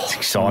 Oh, It's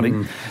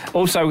exciting.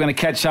 Also, we're going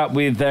to catch up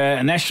with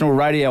national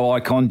radio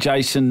icon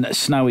Jason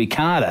Snowy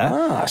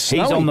Carter. He's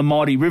Snowy. on the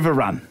Mighty River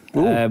Run.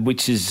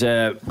 Which is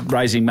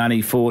raising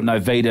money for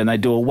Novita, and they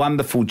do a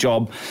wonderful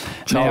job.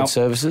 Child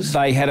services.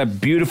 They had a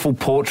beautiful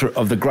portrait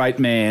of the great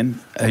man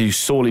who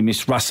sorely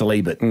missed Russell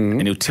Ebert,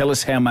 and he'll tell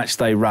us how much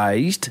they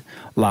raised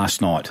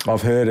last night.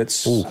 I've heard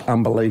it's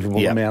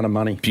unbelievable amount of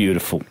money.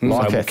 Beautiful.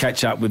 Like So we'll it.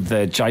 catch up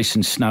with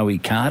Jason Snowy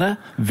Carter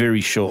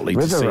very shortly to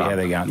River see Run. how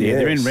they're going. Yes. Yeah,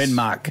 they're in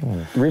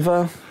Renmark.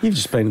 River. You've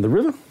just been to the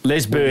river.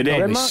 Les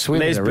Burdett.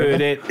 swim in Les the river.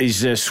 Burdett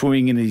is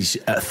swimming in his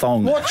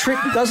thong. What trip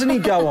doesn't he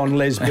go on,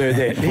 Les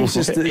Burdett? It's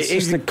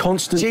just a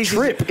constant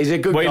trip. He's a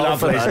good We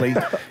golfer. love Leslie.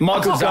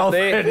 Michael's up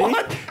there.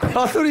 What?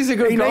 I thought he's a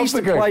good He golfer. needs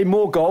to Greg. play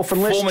more golf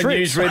and less Former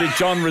trips. newsreader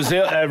John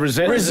Rosell.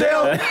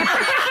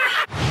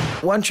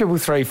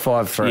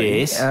 13353.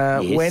 Yes,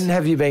 yes. When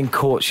have you been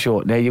caught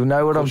short? Now, you'll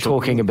know what I'm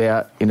talking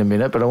about in a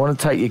minute, but I want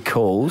to take your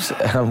calls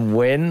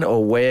when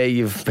or where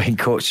you've been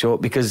caught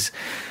short, because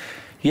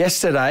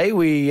yesterday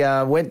we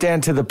went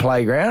down to the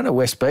playground at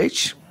West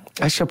Beach.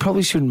 Actually, I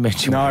probably shouldn't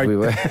mention where we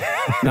were.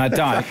 No,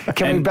 don't.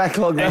 Can we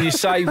backlog that? And you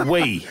say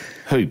we.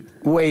 Who?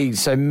 We,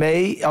 so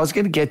me, I was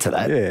going to get to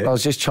that. Yeah. I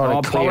was just trying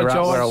to clear up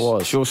where I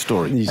was. It's your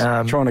story. He's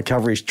trying to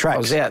cover his tracks. I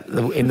was out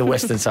in the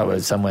western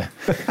suburbs somewhere.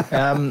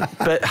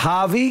 But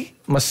Harvey,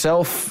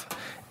 myself,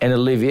 and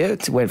Olivia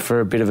went for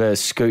a bit of a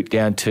scoot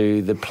down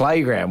to the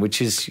playground, which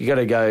is, you got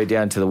to go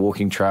down to the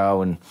walking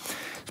trail, and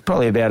it's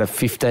probably about a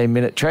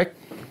 15-minute trek.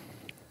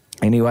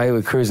 Anyway,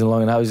 we're cruising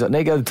along, and Harvey's like, "Need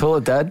to go to the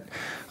toilet, Dad?"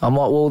 I'm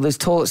like, "Well, there's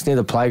toilets near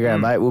the playground,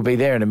 mate. We'll be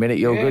there in a minute.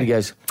 You're good." He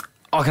goes,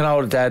 "I can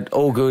hold it, Dad.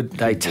 All good."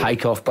 They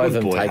take off. Both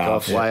of them take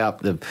off way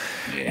up the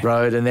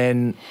road. And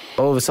then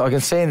all of a sudden, I can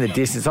see in the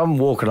distance, I'm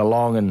walking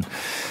along and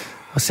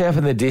I see up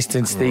in the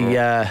distance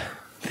the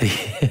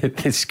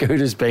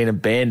scooter's been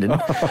abandoned.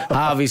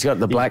 Harvey's got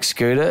the black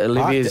scooter.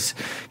 Olivia's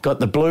got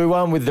the blue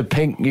one with the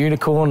pink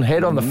unicorn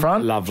head on the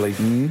front. Lovely.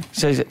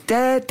 So he's like,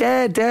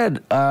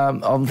 Dad.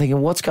 I'm thinking,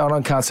 what's going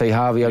on? Can't see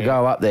Harvey. I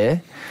go up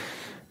there.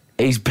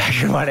 He's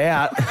backing one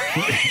out.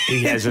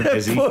 He hasn't,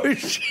 has he?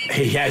 Push.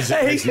 He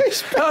hasn't, has he?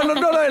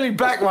 Not only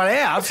back one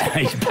out,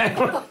 He's back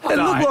one. it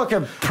looked like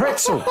a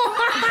pretzel.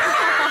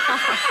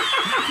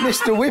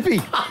 Mr. Whippy.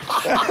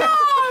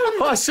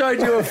 I showed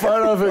you a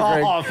photo of it,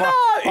 Greg.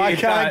 I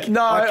can't get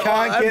by that the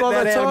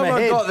out of time my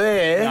I head. got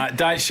there, No,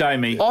 don't show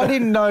me. I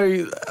didn't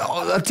know.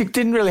 I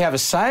didn't really have a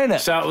say in it.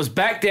 So it was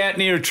backed out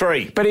near a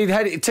tree. But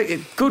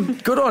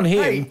good on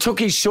him. Hey. He took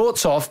his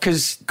shorts off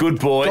because Good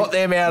boy. got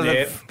them out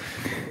of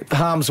the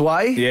harm's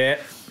way. Yeah.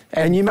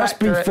 And you must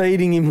be back to-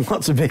 feeding him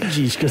lots of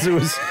veggies because it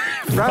was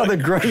rather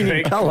green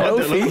in colour.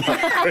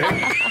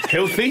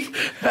 Healthy?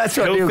 That's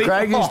what Neil Healthy?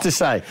 Craig used to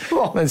say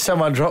when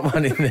someone dropped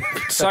one in there.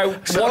 So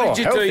what did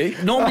you healthy.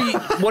 do? Normally,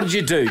 what did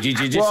you do? Did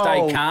you just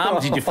stay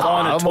calm? Did you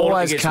find a I'm toilet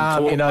always to get calm,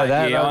 some you know toilet?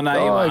 that. Yeah, I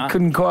know you I are.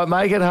 couldn't quite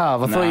make it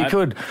half. I thought No. you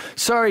could.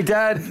 Sorry,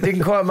 Dad,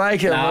 didn't quite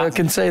make it. Nah. I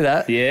can see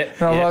that. Yeah,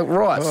 And I'm yeah. like,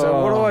 right,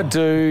 so what do I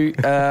do?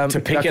 To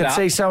pick I it can up?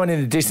 see someone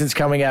in the distance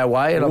coming our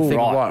way, and I'm Ooh,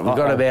 thinking, right. we've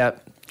got Uh-oh. about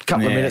a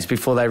couple of Yeah. minutes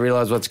before they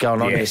realise what's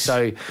going on here. Yes.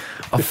 So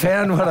I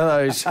found one of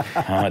those,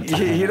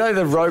 you know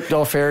the roped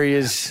off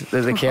areas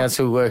that the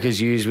council workers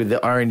use with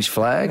the orange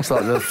flags,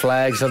 like the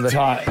flags on the...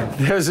 Right.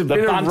 There was a The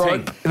bit bunting. of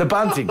rope. The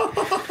bunting.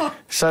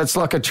 So it's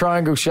like a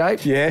triangle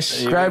shape.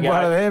 Yes. Grabbed we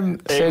one go. of them,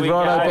 Here said, we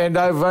righto, go. bend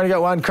over, I've only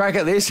got one crack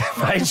at this.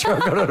 Made sure I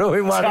got it all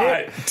in one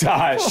hit.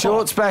 Don't.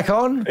 Shorts back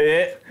on.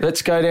 Yeah.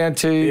 Let's go down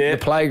to Yeah. the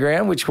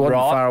playground, which wasn't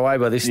Right. far away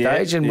by this Yeah,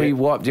 stage, and we yeah.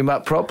 wiped him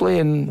up properly,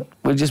 and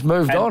we just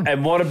moved on.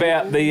 And what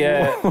about the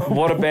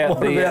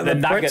the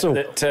nugget pretzel?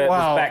 that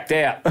Wow. was backed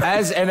out?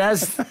 As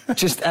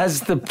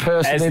the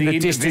person As in the the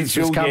distance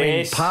was individual, coming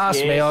yes,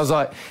 past me, yes. I was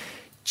like,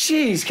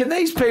 geez, can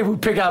these people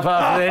pick up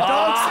after their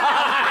dogs?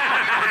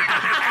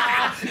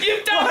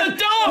 You've done the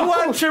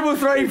dog.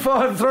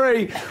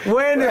 1-333-5-3.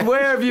 When and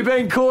where have you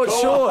been caught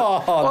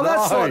short? Oh,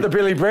 that's no. like the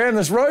Billy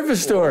Brownless Rover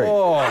story.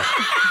 Oh,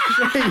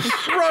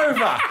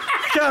 Rover,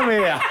 come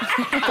here.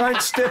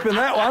 don't step in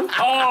that one.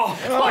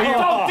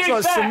 It's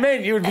like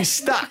cement, you would be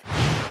stuck.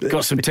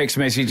 Got some text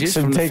messages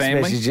Some from text the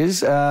family.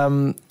 messages.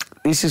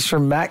 This is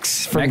from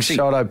Max from Maxie.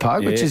 Sholto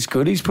Park, which Yeah. is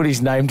good. He's put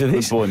his name to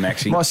this. Good boy,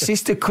 Maxie. My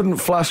sister couldn't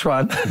flush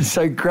one,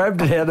 so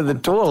grabbed it out of the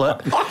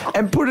toilet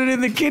and put it in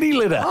the kitty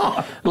litter.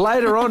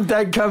 Later on,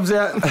 Dad comes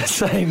out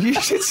saying, you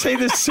should see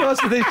the size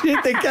of the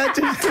shit the cat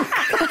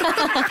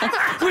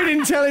just... We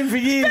didn't tell him for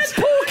years.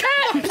 That poor cat!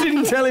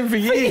 Didn't tell him for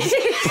years.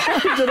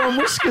 Put it on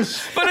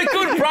whiskers. But a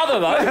good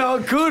brother, though. Oh,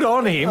 good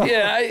on him.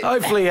 Yeah.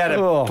 Hopefully he had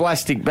a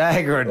plastic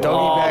bag or a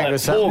doggy bag or that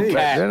something. poor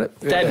cat.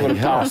 Dad would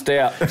have passed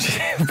out.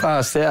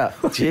 Passed out.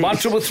 Jeez.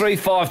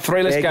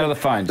 1-333-5-3. Let's go to the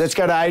phones. Let's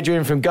go to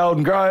Adrian from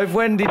Golden Grove.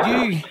 When did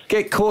you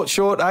get caught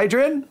short,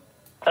 Adrian?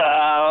 It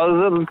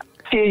was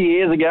a few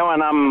years ago,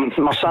 and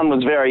my son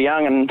was very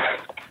young, and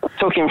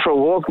took him for a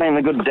walk, being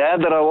the good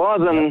dad that I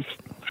was, and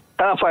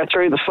halfway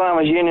through the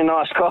Farmers Union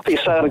iced coffee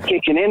started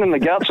kicking in and the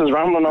guts was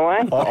rumbling away.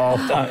 So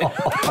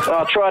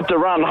I tried to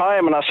run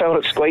home and I felt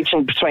it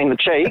squeeching between the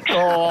cheeks.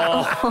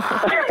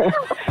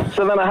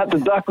 So then I had to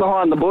duck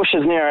behind the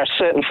bushes near a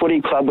certain footy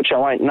club, which I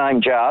won't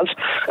name, Jars.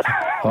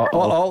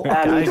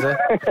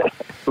 Okay.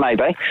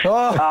 Maybe.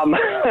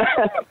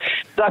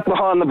 Duck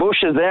behind the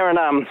bushes there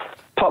and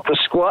popped a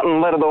squat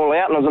and let it all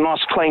out, and it was a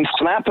nice clean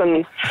snap,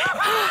 and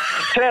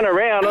turn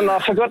around and I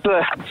forgot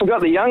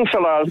the young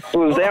fella who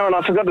was there, and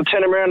I forgot to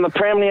turn him around in the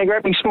pram, and he had a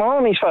great big smile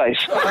on his face.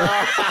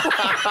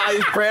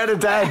 He's proud of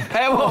Dad.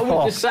 How old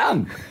was your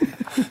son?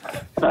 He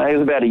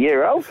was about a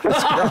year old.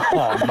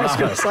 I was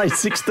going to say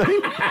 16.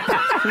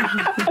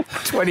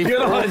 20.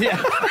 Good on you.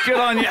 Good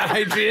on you,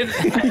 Adrian.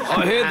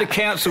 I heard the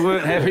council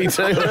weren't happy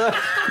too.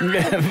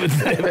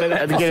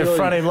 Had to get a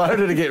front end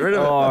loader to get rid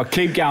of it. Oh,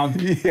 keep going.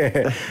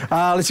 Yeah.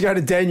 Let's go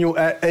to Daniel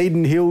at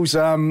Eden Hills.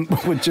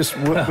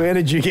 Where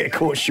did you get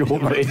caught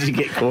short? Where did you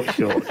get caught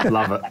short?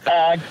 Love it.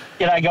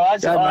 G'day,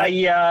 guys.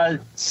 G'day, I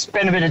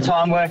spent a bit of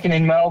time working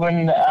in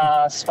Melbourne,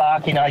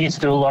 Spark. I used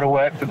to do a lot of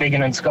work for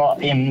Biggin and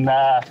Scott in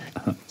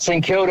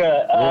St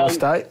Kilda. Real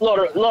estate. A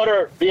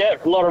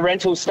lot of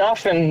rental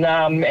stuff. And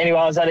anyway,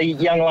 I was at a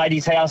young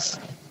lady's house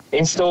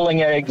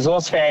installing an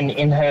exhaust fan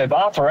in her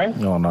bathroom.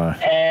 Oh no!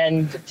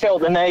 And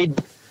felt the need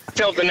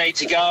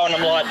to go, and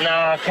I'm like, no,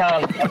 I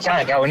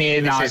can't go in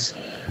here.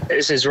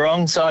 This is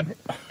wrong. So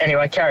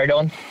anyway, carried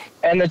on,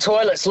 and the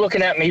toilet's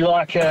looking at me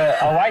like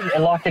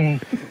an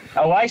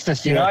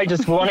Oasis,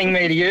 just wanting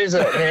me to use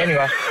it.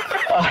 Anyway,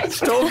 It's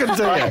talking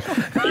to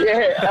you.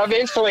 yeah.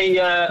 Eventually,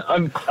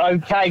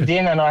 I caved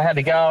in, and I had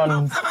to go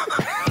and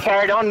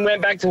carried on.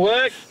 Went back to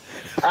work.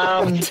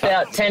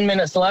 About 10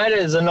 minutes later,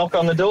 there's a knock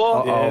on the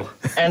door,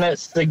 and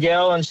it's the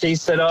girl, and she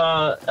said,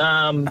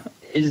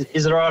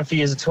 is it all right if you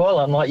use the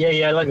toilet? I'm like,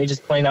 yeah, let me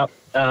just clean up.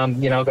 I've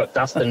got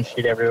dust and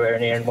shit everywhere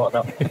in here and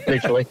whatnot,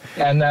 literally.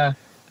 And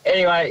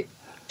anyway,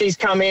 she's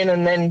come in,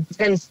 and then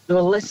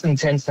less than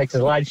 10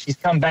 seconds later, she's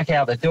come back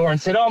out the door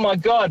and said, oh, my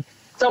God,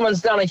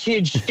 someone's done a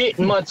huge shit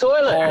in my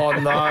toilet. Oh,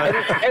 no.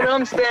 And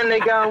I'm standing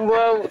there going,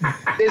 well,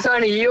 there's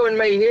only you and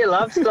me here,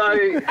 love, so,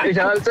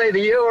 it's either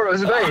you or it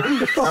was me.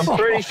 I'm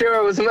pretty sure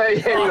it was me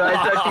anyway,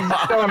 so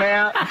she's gone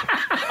out.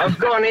 I've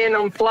gone in,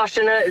 I'm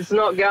flushing it, it's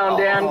not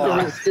going down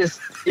because it's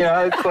just,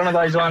 it's one of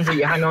those ones that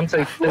you hang on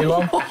to too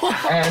long.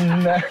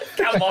 And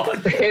Come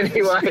on.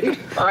 anyway,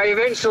 I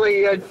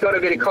eventually got a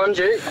bit of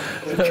conduit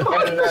and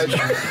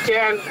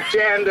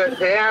jammed it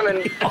down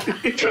and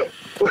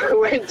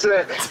went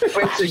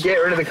to get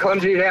rid of the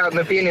conduit out in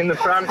the bin in the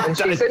front, and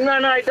she said, no,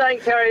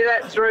 don't carry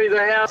that through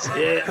the house.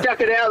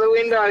 Chuck it out the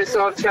window.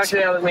 So I've chucked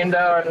it out the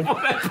window, and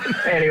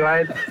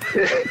anyway,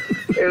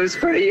 it was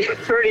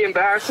pretty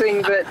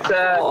embarrassing, but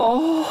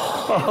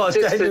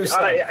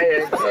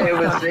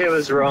it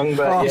was wrong.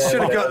 But you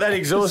should have got that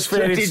exhaust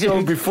fan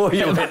installed before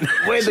you went.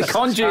 Where'd the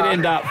conduit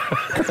end up?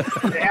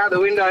 Out the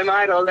window,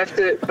 mate. I left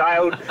it,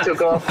 bailed,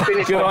 took off,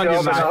 finished my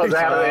job, and I was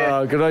out of there.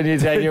 Oh, good on you,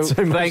 Daniel.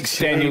 Thanks,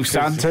 Daniel,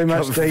 son. Too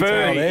much detail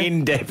Very there.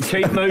 in-depth.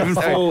 Keep moving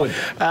forward.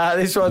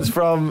 This one's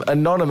from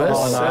Anonymous.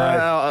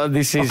 Oh, no.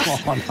 This sounds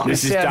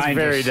dangerous.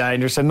 very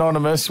dangerous.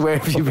 Anonymous, where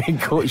have you been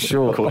caught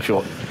short?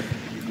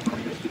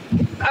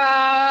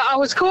 I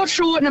was caught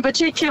short in a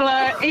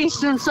particular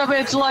eastern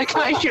suburbs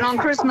location on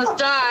Christmas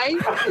Day.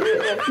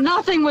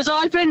 Nothing was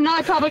open,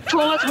 no public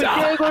toilets. We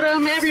Googled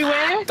them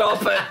everywhere.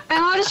 Stop it.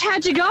 And I just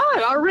had to go.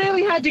 I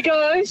really had to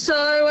go.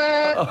 So,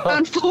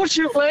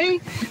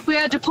 unfortunately, we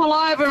had to pull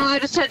over and I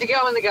just had to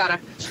go in the gutter.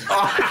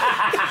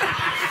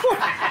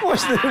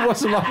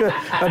 Wasn't like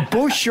a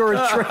bush or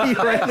a tree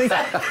or anything?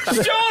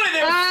 Surely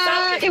there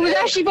was It was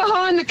actually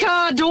behind the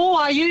car door.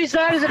 I used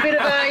that as a bit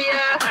of a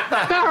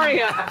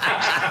barrier.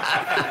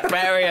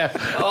 Barrier.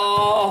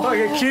 Oh, Like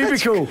a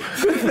cubicle.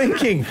 Good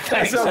thinking.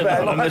 Thanks, That's not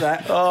bad. I like Anonymous.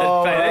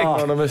 that.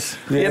 Anonymous.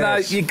 You know,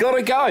 you got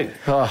to go.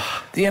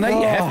 You know,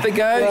 you have to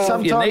go.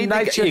 Sometimes you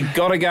nature- you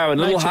got to go.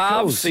 And little nature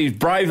halves, calls. he's a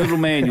brave little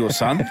man, your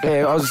son.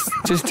 Yeah, I was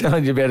just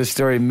telling you about a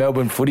story in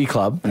Melbourne Footy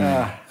Club. We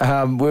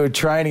were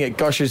training at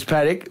Gosh's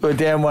Paddock. We're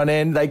down one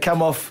end. They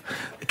come off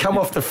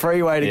the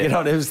freeway to get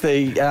on. It was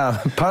the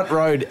Punt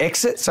Road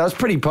exit, so it was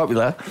pretty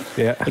popular.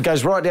 Yeah. It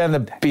goes right down the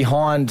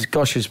behind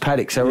Gosh's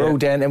Paddock. So we're all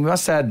down, and we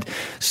must have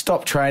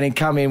stopped training,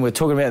 come in, we're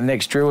talking about the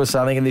next drill or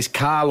something, and this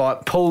car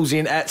like pulls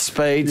in at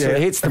speed, so it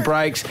hits the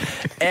brakes,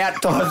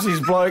 out dives his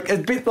bloke. It's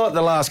a bit like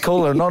the last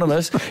caller,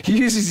 Anonymous. He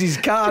uses his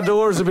car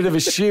door as a bit of a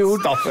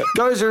shield. Stop it.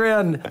 Goes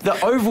around the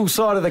oval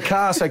side of the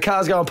car, so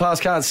cars going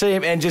past can't see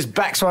him, and just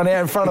backs one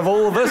out in front of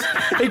all of us.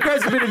 He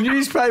grabs a bit of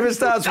newspaper,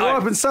 starts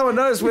wiping. Someone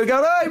noticed. We're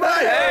going, hey,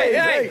 mate,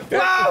 hey.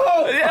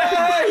 Whoa!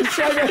 Hey!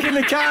 Show back in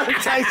the car and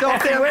takes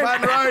off down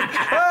Punt Road.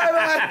 Hey,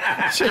 mate!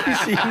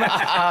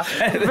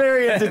 Jeez,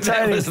 very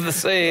entertaining. That was the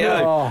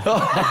CEO.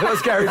 That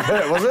was Gary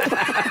Burt, was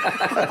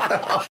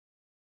it?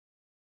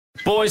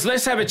 Boys,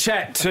 let's have a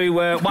chat to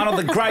one of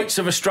the greats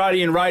of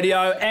Australian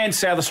radio and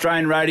South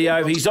Australian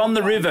radio. He's on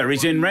the river.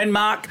 He's in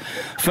Renmark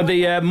for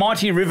the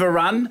Mighty River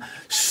Run.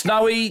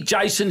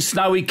 Jason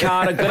Snowy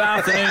Carter, good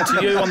afternoon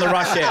to you on the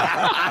rush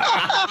hour.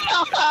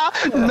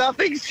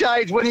 Nothing's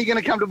changed. When are you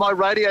going to come to my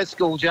radio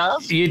school,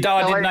 Jars? I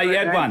didn't know you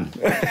had one.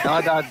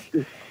 No.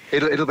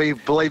 It'll be,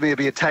 believe me, it'll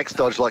be a tax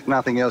dodge like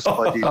nothing else if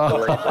I did.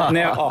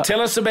 Now, tell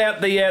us about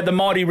the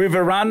Mighty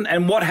River Run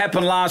and what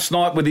happened last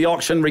night with the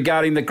auction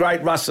regarding the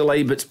great Russell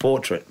Ebert's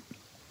portrait.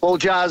 Well,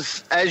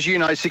 Jars, as you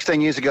know, 16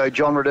 years ago,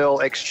 John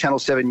Riddell, ex-Channel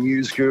 7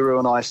 news guru,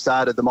 and I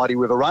started the Mighty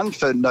River Run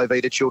for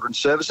Novita Children's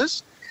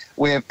Services.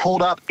 We have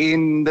pulled up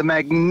in the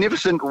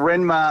magnificent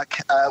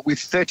Renmark with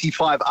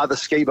 35 other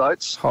ski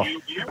boats.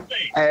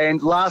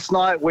 And last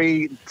night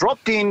we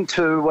dropped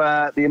into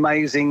the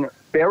amazing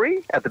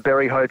Berry at the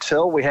Berry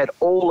Hotel. We had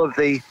all of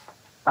the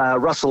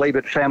Russell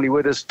Ebert family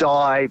with us,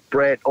 Di,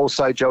 Brett,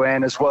 also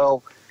Joanne as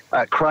well.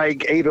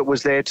 Craig Ebert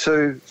was there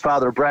too,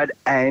 father of Brad,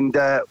 and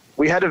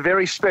we had a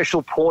very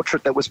special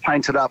portrait that was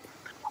painted up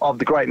of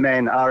the great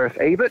man R.F.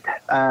 Ebert.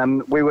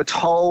 We were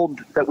told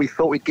that we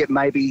thought we'd get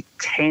maybe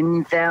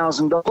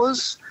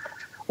 $10,000.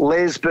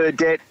 Les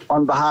Burdett,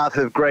 on behalf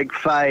of Greg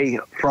Fay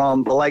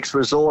from the Lakes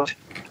Resort,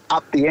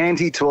 upped the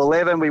ante to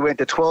 11. We went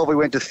to 12, we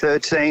went to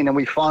 13, and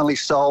we finally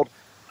sold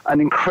an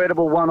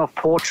incredible one-off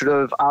portrait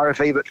of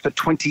R.F. Ebert for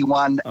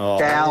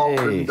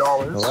 $21,000.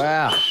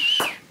 Wow.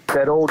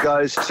 That all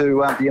goes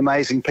to the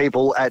amazing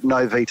people at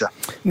Novita.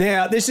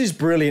 Now, this is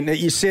brilliant.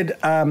 You said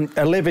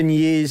 11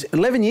 years.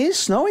 11 years,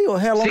 Snowy, or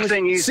how long?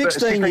 16 years.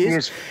 16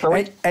 years.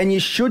 And you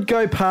should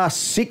go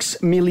past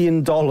 $6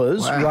 million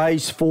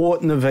raised for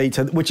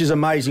Novita, which is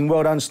amazing.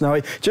 Well done,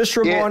 Snowy. Just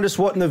remind us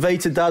what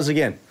Novita does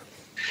again.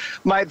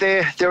 Mate,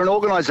 they're an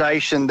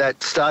organisation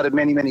that started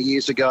many, many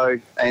years ago,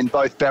 and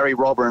both Barry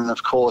Robber and,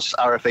 of course,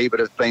 R.F.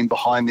 Ebert have been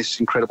behind this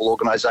incredible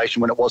organisation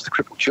when it was the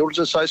Crippled Children's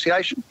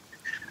Association.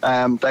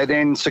 They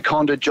then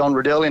seconded John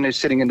Riddell in, who's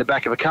sitting in the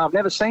back of a car. I've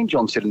never seen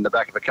John sit in the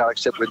back of a car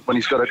except when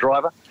he's got a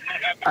driver.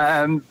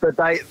 But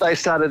they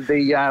started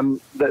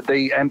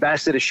the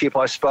ambassadorship,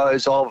 I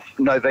suppose, of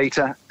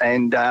Novita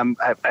and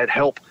had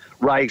helped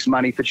raise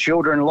money for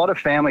children. A lot of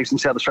families in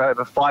South Australia,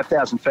 over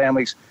 5,000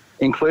 families,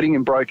 including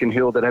in Broken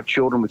Hill, that have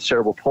children with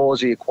cerebral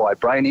palsy, acquired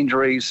brain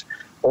injuries,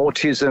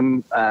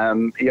 autism,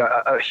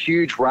 a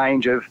huge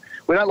range of,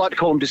 we don't like to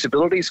call them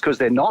disabilities because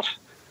they're not,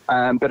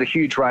 but a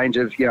huge range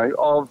of,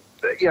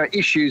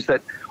 issues that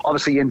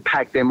obviously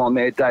impact them on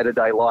their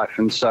day-to-day life.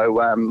 And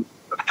so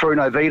through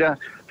Novita,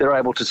 they're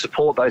able to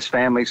support those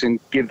families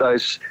and give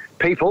those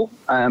people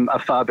a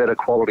far better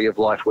quality of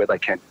life where they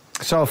can.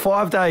 So a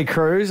 5-day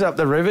cruise up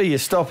the river, you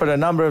stop at a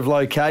number of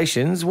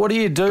locations. What do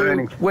you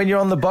do when you're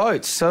on the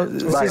boats? So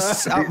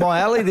this is up my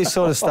alley, this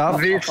sort of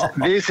stuff.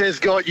 This has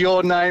got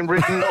your name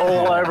written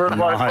all over it,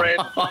 my friend.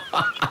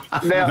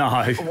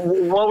 Now,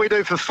 what we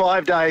do for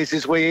 5 days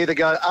is we either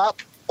go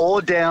up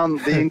or down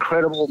the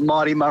incredible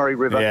mighty Murray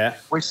River. Yeah.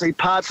 We see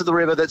parts of the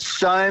river that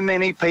so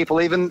many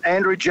people, even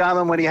Andrew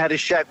Jarman when he had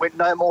his shack, went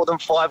no more than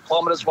 5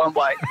 kilometres one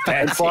way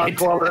and 5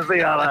 kilometres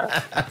the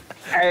other.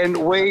 And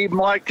we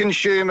might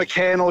consume a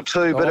can or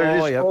two, but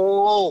it is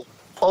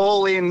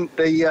all in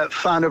the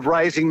fun of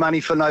raising money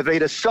for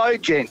Novita. So,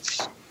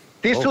 gents,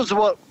 this was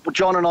what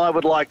John and I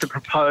would like to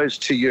propose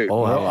to you.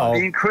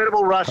 The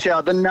incredible Rush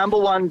Hour, the number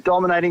one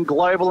dominating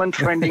global and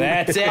trending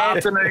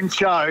afternoon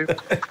show.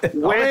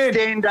 West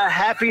End are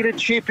happy to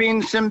chip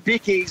in some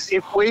bickies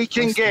if we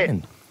can get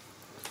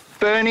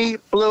Bernie,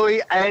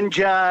 Bluey and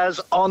Jars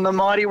on the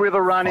Mighty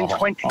River Run in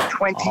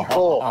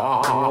 2024.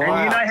 And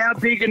you know how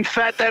big and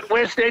fat that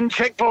West End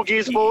checkbook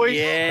is, boys?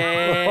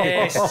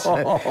 Yes.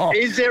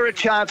 Is there a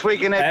chance we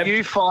can have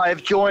you three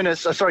join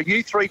us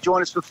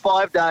for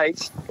 5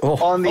 days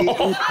on the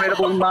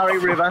incredible Murray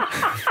River?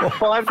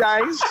 5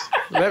 days.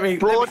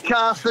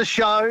 Broadcast the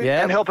show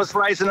and help us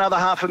raise another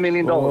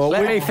 $500,000.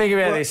 Let me think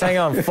about this. Hang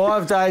on.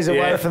 5 days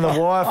away from the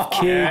wife,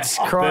 kids,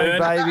 crying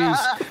babies,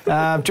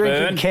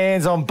 drinking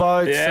cans on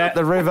boats up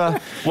the river.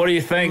 What do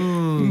you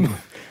think?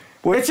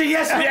 It's a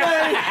yes for me.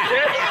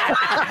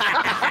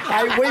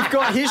 Hey, we've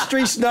got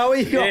history,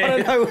 Snowy. I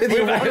don't know whether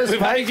you want us,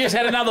 We've only just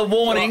had another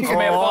warning from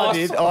our boss.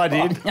 I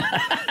did.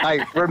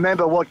 Hey,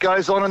 remember, what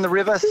goes on in the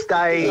river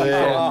stays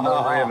on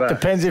the river.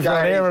 Depends if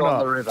you're here or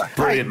not.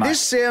 Brilliant, mate. This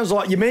sounds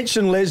like, you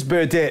mentioned Les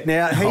Burdett.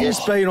 Now, he's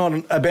been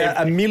on about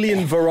 1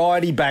 million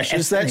variety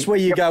bashes. That's where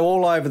you go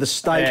all over the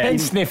state. Can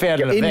sniff out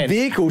an in event.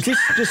 vehicles. This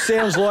just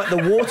sounds like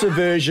the water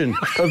version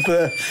of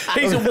the...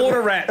 He's a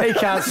water rat. He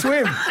can't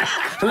swim.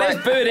 Les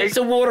Burdett's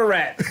a water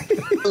rat.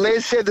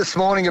 Les said this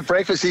morning at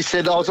breakfast, he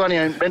said, I was only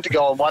meant to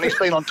go on one. He's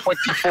been on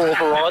 24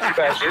 variety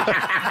bashes.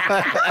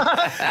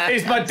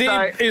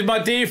 Is my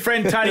dear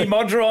friend Tony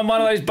Modra on one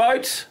of those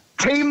boats?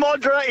 T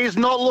Modra is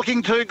not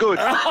looking too good.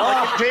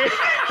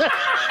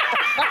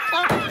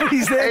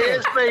 He's there.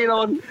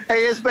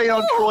 He has been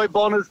on Troy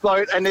Bonner's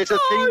boat, and there's a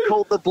thing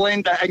called the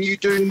blender, and you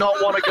do not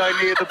want to go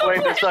near the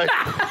blender. So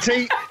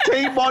T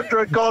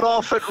Modra got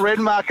off at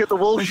Renmark at the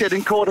woolshed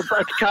and caught a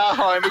car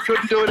home. He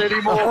couldn't do it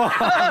anymore.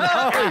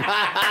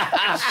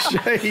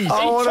 Jeez.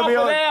 I want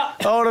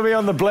to be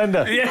on the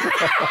blender. Yeah.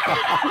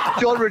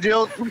 John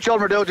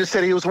Riddell just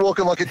said he was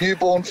walking like a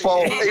newborn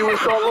foal. He was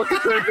not looking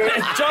too good.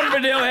 John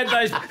Riddell had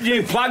those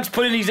new plugs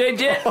put in his head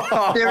yet?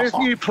 There is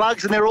new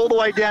plugs, and they're all the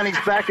way down his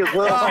back as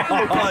well.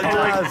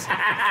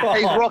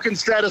 He's rocking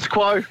status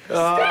quo.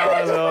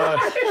 Oh,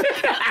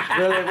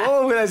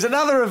 there's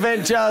another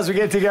event, Charles, we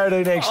get to go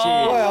to next year.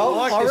 Well,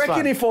 I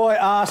reckon if I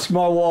ask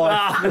my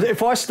wife,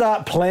 if I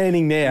start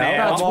planning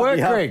now... It's work,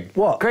 Greg.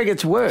 What? Greg,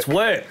 it's work. It's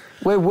work.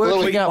 We're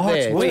working up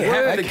there. We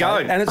have to go.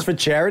 And it's for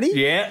charity?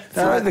 Yeah.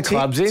 Throw the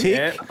clubs in.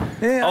 Yeah,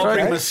 I'll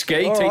bring him a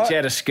ski, teach you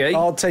how to ski.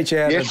 I'll teach you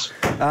how to...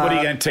 What are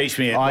you going to teach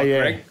me,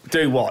 Greg?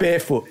 Do what?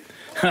 Barefoot.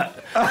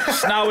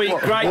 Snowy,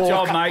 great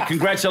job, mate.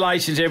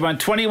 Congratulations, everyone.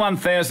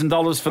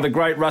 $21,000 for the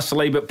great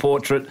Russell Ebert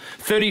portrait.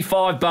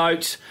 35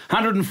 boats,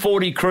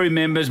 140 crew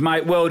members,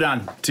 mate. Well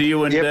done to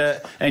you and your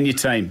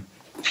team.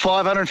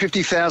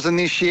 $550,000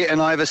 this year and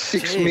over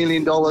 $6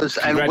 million.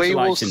 And we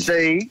will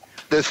see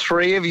the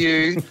three of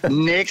you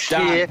next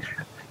year.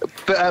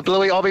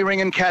 Bluey, I'll be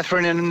ringing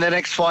Catherine in the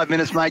next 5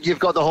 minutes, mate. You've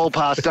got the hall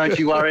pass. Don't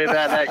you worry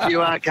about that.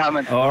 You are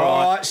coming. All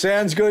right.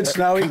 Sounds good,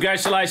 Snowy.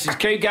 Congratulations.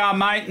 Keep going,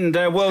 mate, and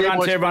well done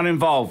to everyone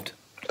involved.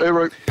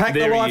 Pack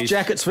the life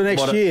jackets for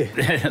next year.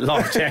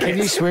 Life jackets. Can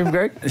you swim,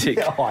 Greg? He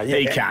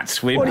can't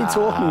swim. What are you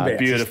talking about?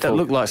 Beautiful. That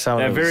look like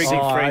someone. Our very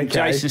good friend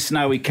Jason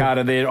Snowy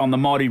Carter there on the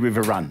Mighty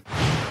River Run.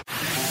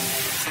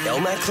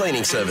 Elmac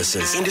Cleaning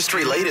Services.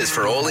 Industry leaders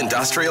for all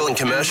industrial and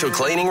commercial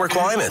cleaning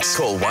requirements.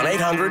 Call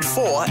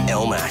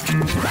 1-800-4-ELMAC.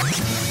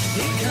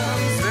 Here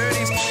comes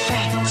Birdie's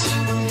facts.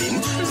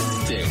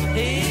 Interesting.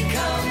 Here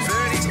comes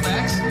Birdie's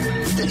facts.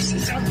 This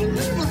is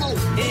unbelievable.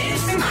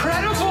 It's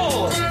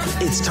incredible.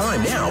 It's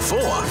time now for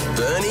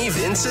Bernie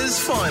Vince's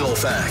Final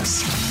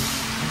Facts.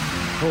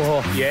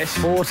 Yes.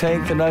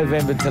 14th of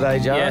November today,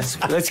 Joe. Yes.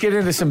 Let's get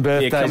into some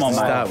birthdays come on,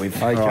 to mate. start with.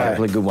 Okay. A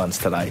couple of good ones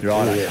today.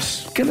 Right.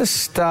 Yes. Going to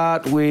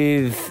start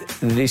with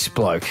this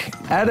bloke.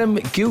 Adam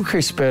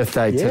Gilchrist's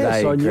birthday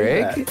today, I knew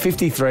Greg. that.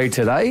 53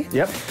 today.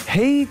 Yep.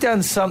 He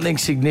done something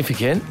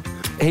significant.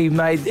 He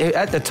made,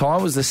 at the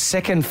time, was the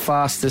second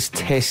fastest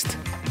test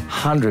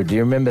 100. Do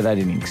you remember that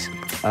innings?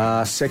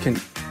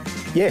 Second...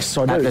 Yes,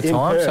 I do. At the in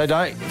time, Perth. so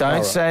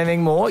don't say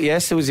anything more.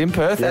 Yes, it was in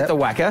Perth at the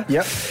Wacker.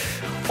 Yep.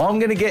 I'm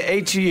going to get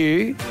each of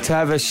you to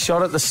have a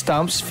shot at the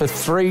stumps for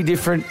 3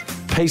 different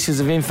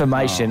pieces of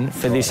information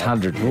for this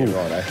 100. Yeah,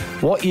 righto.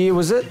 What year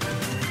was it?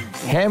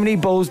 How many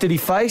balls did he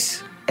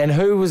face? And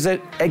who was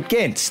it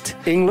against?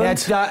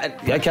 England.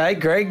 Okay,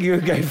 Greg, you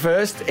go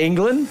first.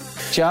 England.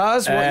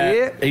 Jars, what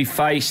year? He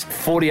faced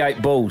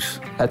 48 balls.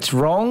 That's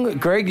wrong.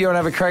 Greg, you want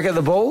to have a crack at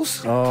the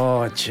balls?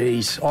 Oh,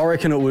 jeez. I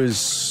reckon it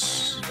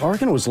was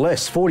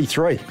less,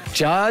 43.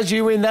 Jars,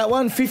 you win that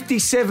one.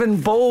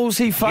 57 balls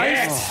he faced.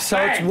 Yes, so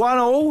it's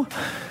 1-1.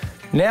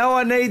 Now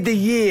I need the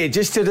year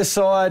just to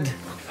decide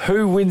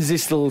who wins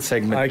this little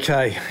segment.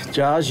 Okay,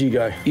 Jars, you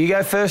go. You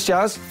go first,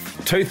 Jars.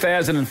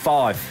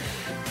 2005.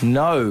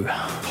 No,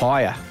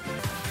 higher.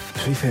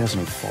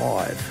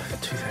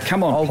 2005.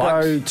 Come on, I'll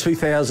Plugs. go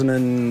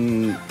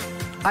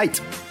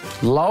 2008.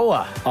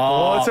 Lower.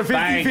 Oh, it's a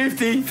 50-50.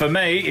 bang. For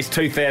me, it's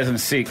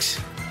 2006.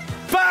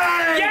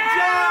 Bang!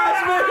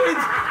 Jars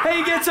wins!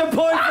 He gets a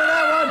point for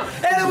that one.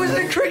 And it was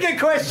a cricket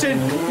question.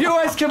 You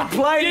always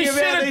complaining You should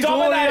about have these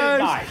dominated,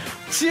 audios. mate.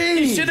 Jeez,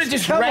 You should have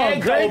just come on,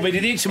 ragdolled Greg. me to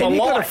the inch of my And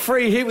you got a life.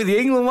 free hit with the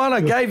England one.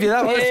 I gave you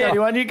that one. That's the only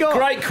one you got.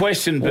 Great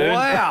question, Bern.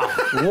 Wow.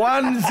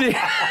 1-0.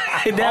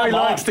 Now he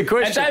likes the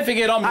question. And don't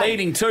forget, I'm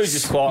leading too,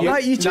 just quietly.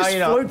 Mate, you just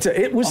you're not. fluked it.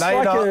 It was No,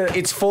 you're like not.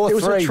 It's 4-3, It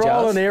was a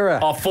trial Jars. and error.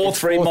 Oh,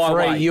 4-3 my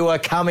way. You are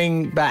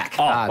coming back.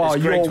 Oh,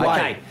 this your Greg's way.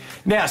 Okay.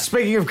 Now,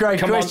 speaking of great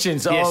Come on.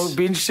 questions, Yes. I'll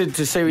be interested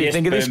to see what you Yes,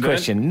 think of this Bern, Bern.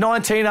 question.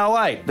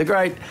 1908, the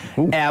great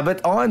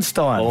Albert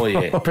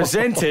Einstein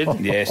presented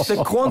Yes. the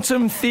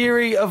quantum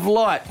theory of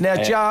light. Now,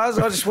 Jars,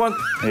 I just want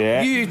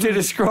you to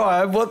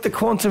describe what the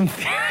quantum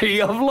theory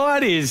of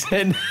light is.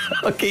 And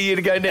I'll get you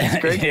to go next,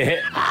 Greg.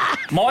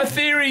 My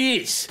theory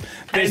is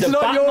there's It's a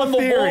not button your on the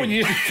theory. wall and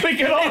you just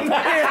flick it on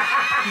there.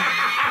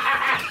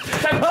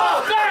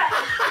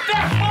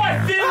 That's my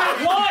theory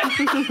of life.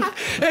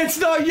 It's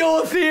not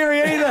your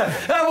theory either.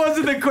 That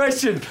wasn't the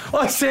question.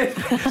 I said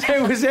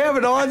it was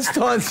Albert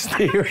Einstein's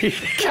theory.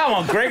 Come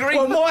on, Gregory.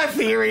 Well, my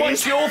theory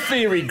What's is... your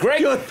theory,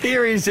 Greg? Your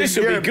theory is This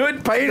that will you're be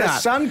good. The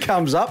peanut. sun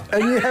comes up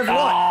and you have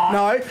light.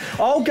 No,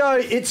 I'll go.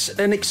 It's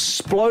an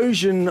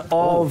explosion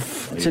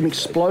of. It's an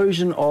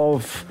explosion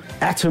of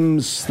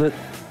atoms that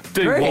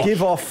what?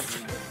 give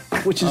off,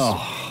 which is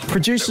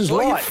produces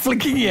What are you light.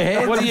 flicking your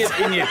hands? What are you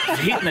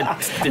hitting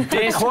the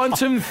desk?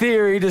 Quantum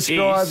theory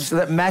describes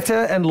that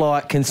matter and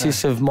light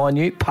consists of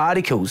minute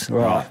particles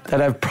that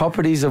have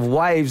properties of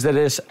waves that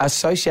are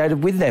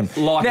associated with them.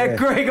 Like- now, Yeah.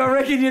 Greg, I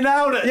reckon you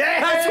nailed it.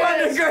 Yes! That's one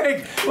to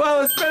Greg.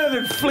 Well, it's better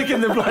than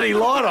flicking the bloody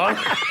light on.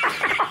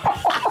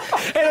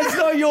 And it's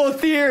not your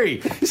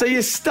theory. So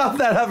you stuffed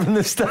that up from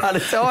the start.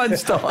 It's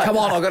Einstein. Come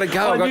on, I've got to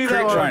go. I I've got knew that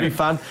cricket one would training. be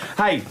fun.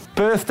 Hey,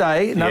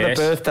 birthday, another Yes.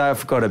 birthday I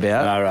forgot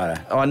about. All right.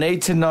 I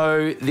need to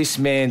know this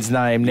man's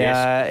name. Now,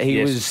 Yes. he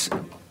Yes. was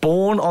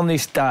born on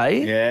this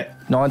day, Yeah.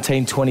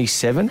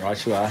 1927.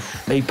 Right you are.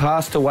 He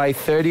passed away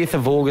 30th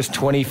of August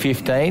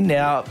 2015.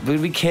 Now,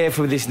 we'll be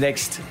careful with this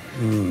next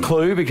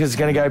clue because it's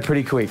going to go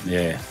pretty quick.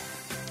 Yeah.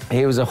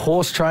 He was a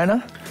horse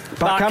trainer.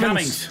 Bart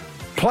Cummings.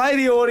 Play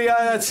the audio.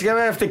 That's going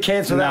to have to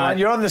cancel that No. one.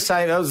 You're on the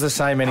same. That was the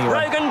same anyway.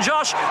 Rogan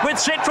Josh with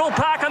Central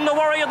Park and the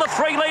Warrior, the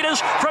 3 leaders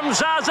from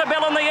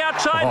Zarzabel on the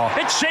outside.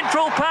 It's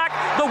Central Park,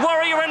 the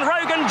Warrior and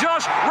Rogan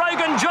Josh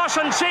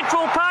and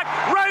Central Park.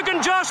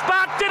 Rogan Josh,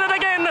 Bart did it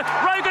again.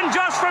 Rogan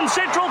Josh from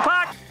Central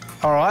Park.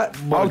 All right.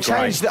 I'll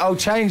change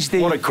the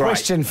What a great-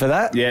 question for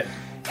that. Yeah.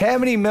 How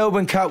many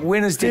Melbourne Cup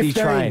winners did he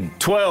 15. train?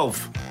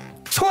 12.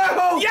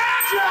 12!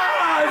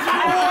 Yeah!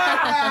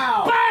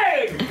 Wow!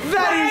 Bang!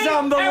 That is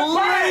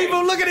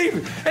unbelievable. Look at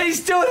him. He's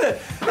doing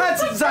it.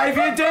 That's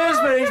Xavier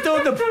Dersman. He's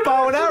doing the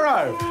bow and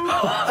arrow.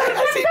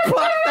 Has he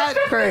plucked that,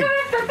 Greg?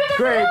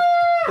 Greg,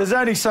 there's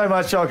only so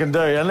much I can do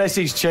unless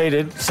he's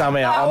cheated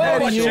somehow. How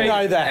do you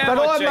know that? But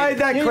I made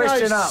that You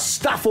question know up.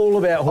 stuff all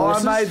about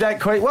horses. I made that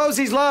question. What was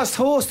his last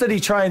horse that he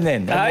trained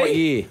then? And what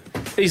year?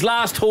 His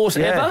last horse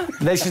ever?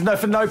 This is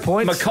for no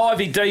points. Mackay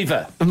v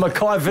Diva.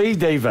 Mackay v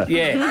Diva.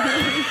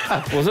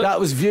 Yeah. Was it? That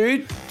was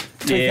viewed.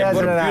 Yeah,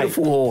 what a 2008.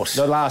 beautiful horse.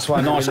 The last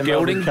one. Nice in the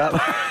Melbourne gelding.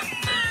 Cup.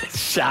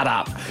 Shut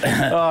up.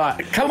 All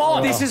right. Come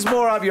on. This is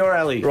more up your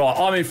alley. Right,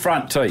 I'm in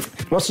front, T.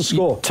 What's the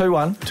score?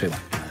 2-1.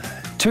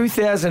 2-1.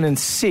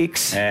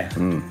 2006. Yeah.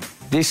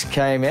 This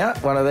came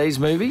out, one of these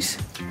movies.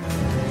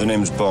 The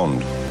name's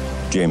Bond.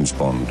 James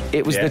Bond.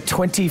 It was Yeah. the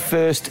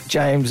 21st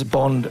James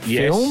Bond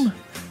Yes. film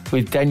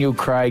with Daniel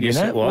Craig Yes,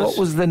 in it. it was. What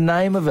was the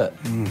name of it?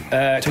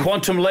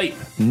 Quantum Leap.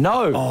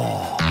 No.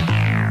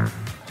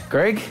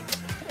 Greg?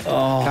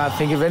 Can't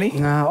think of any?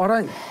 No, I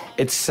don't.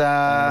 It's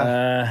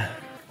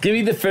Give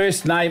me the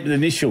first name, the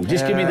initial.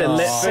 Just give me the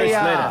first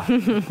letter.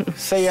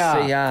 CR.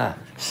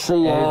 It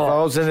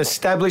involves an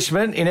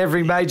establishment in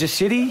every major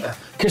city.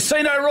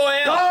 Casino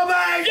Royale. Oh,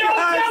 my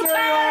God!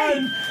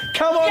 3-1.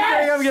 Come on,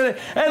 Greg, I'm going to...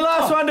 And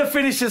last one to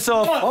finish us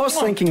off. I was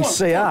thinking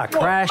CR,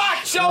 Crash.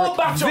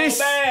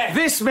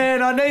 This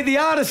man, I need the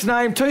artist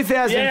name,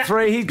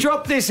 2003. He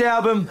dropped this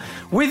album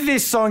with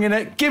this song in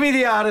it. Give me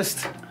the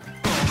artist.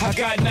 I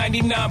got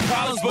 99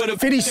 problems, but a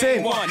 50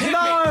 Cent.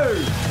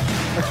 No!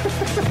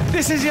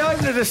 This is the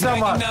opener to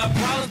someone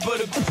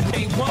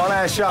on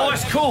our show.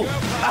 Ice Cool.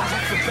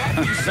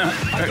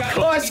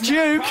 Ice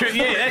Cube.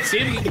 Yeah, that's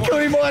it. You call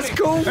him Ice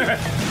Cool?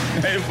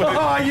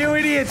 Oh, you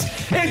idiots.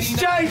 It's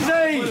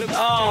Jay-Z.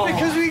 Oh.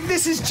 Because this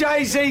this is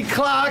Jay-Z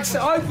Clark's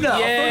opener.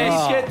 Yes.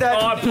 I get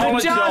that. I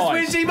apologise. And Jazz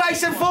wins. He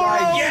makes it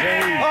 4-all.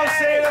 Yeah. I'll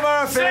see you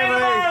tomorrow, family. See you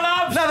tomorrow,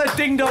 loves. Another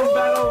ding-dong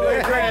battle.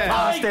 We're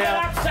passed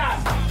out.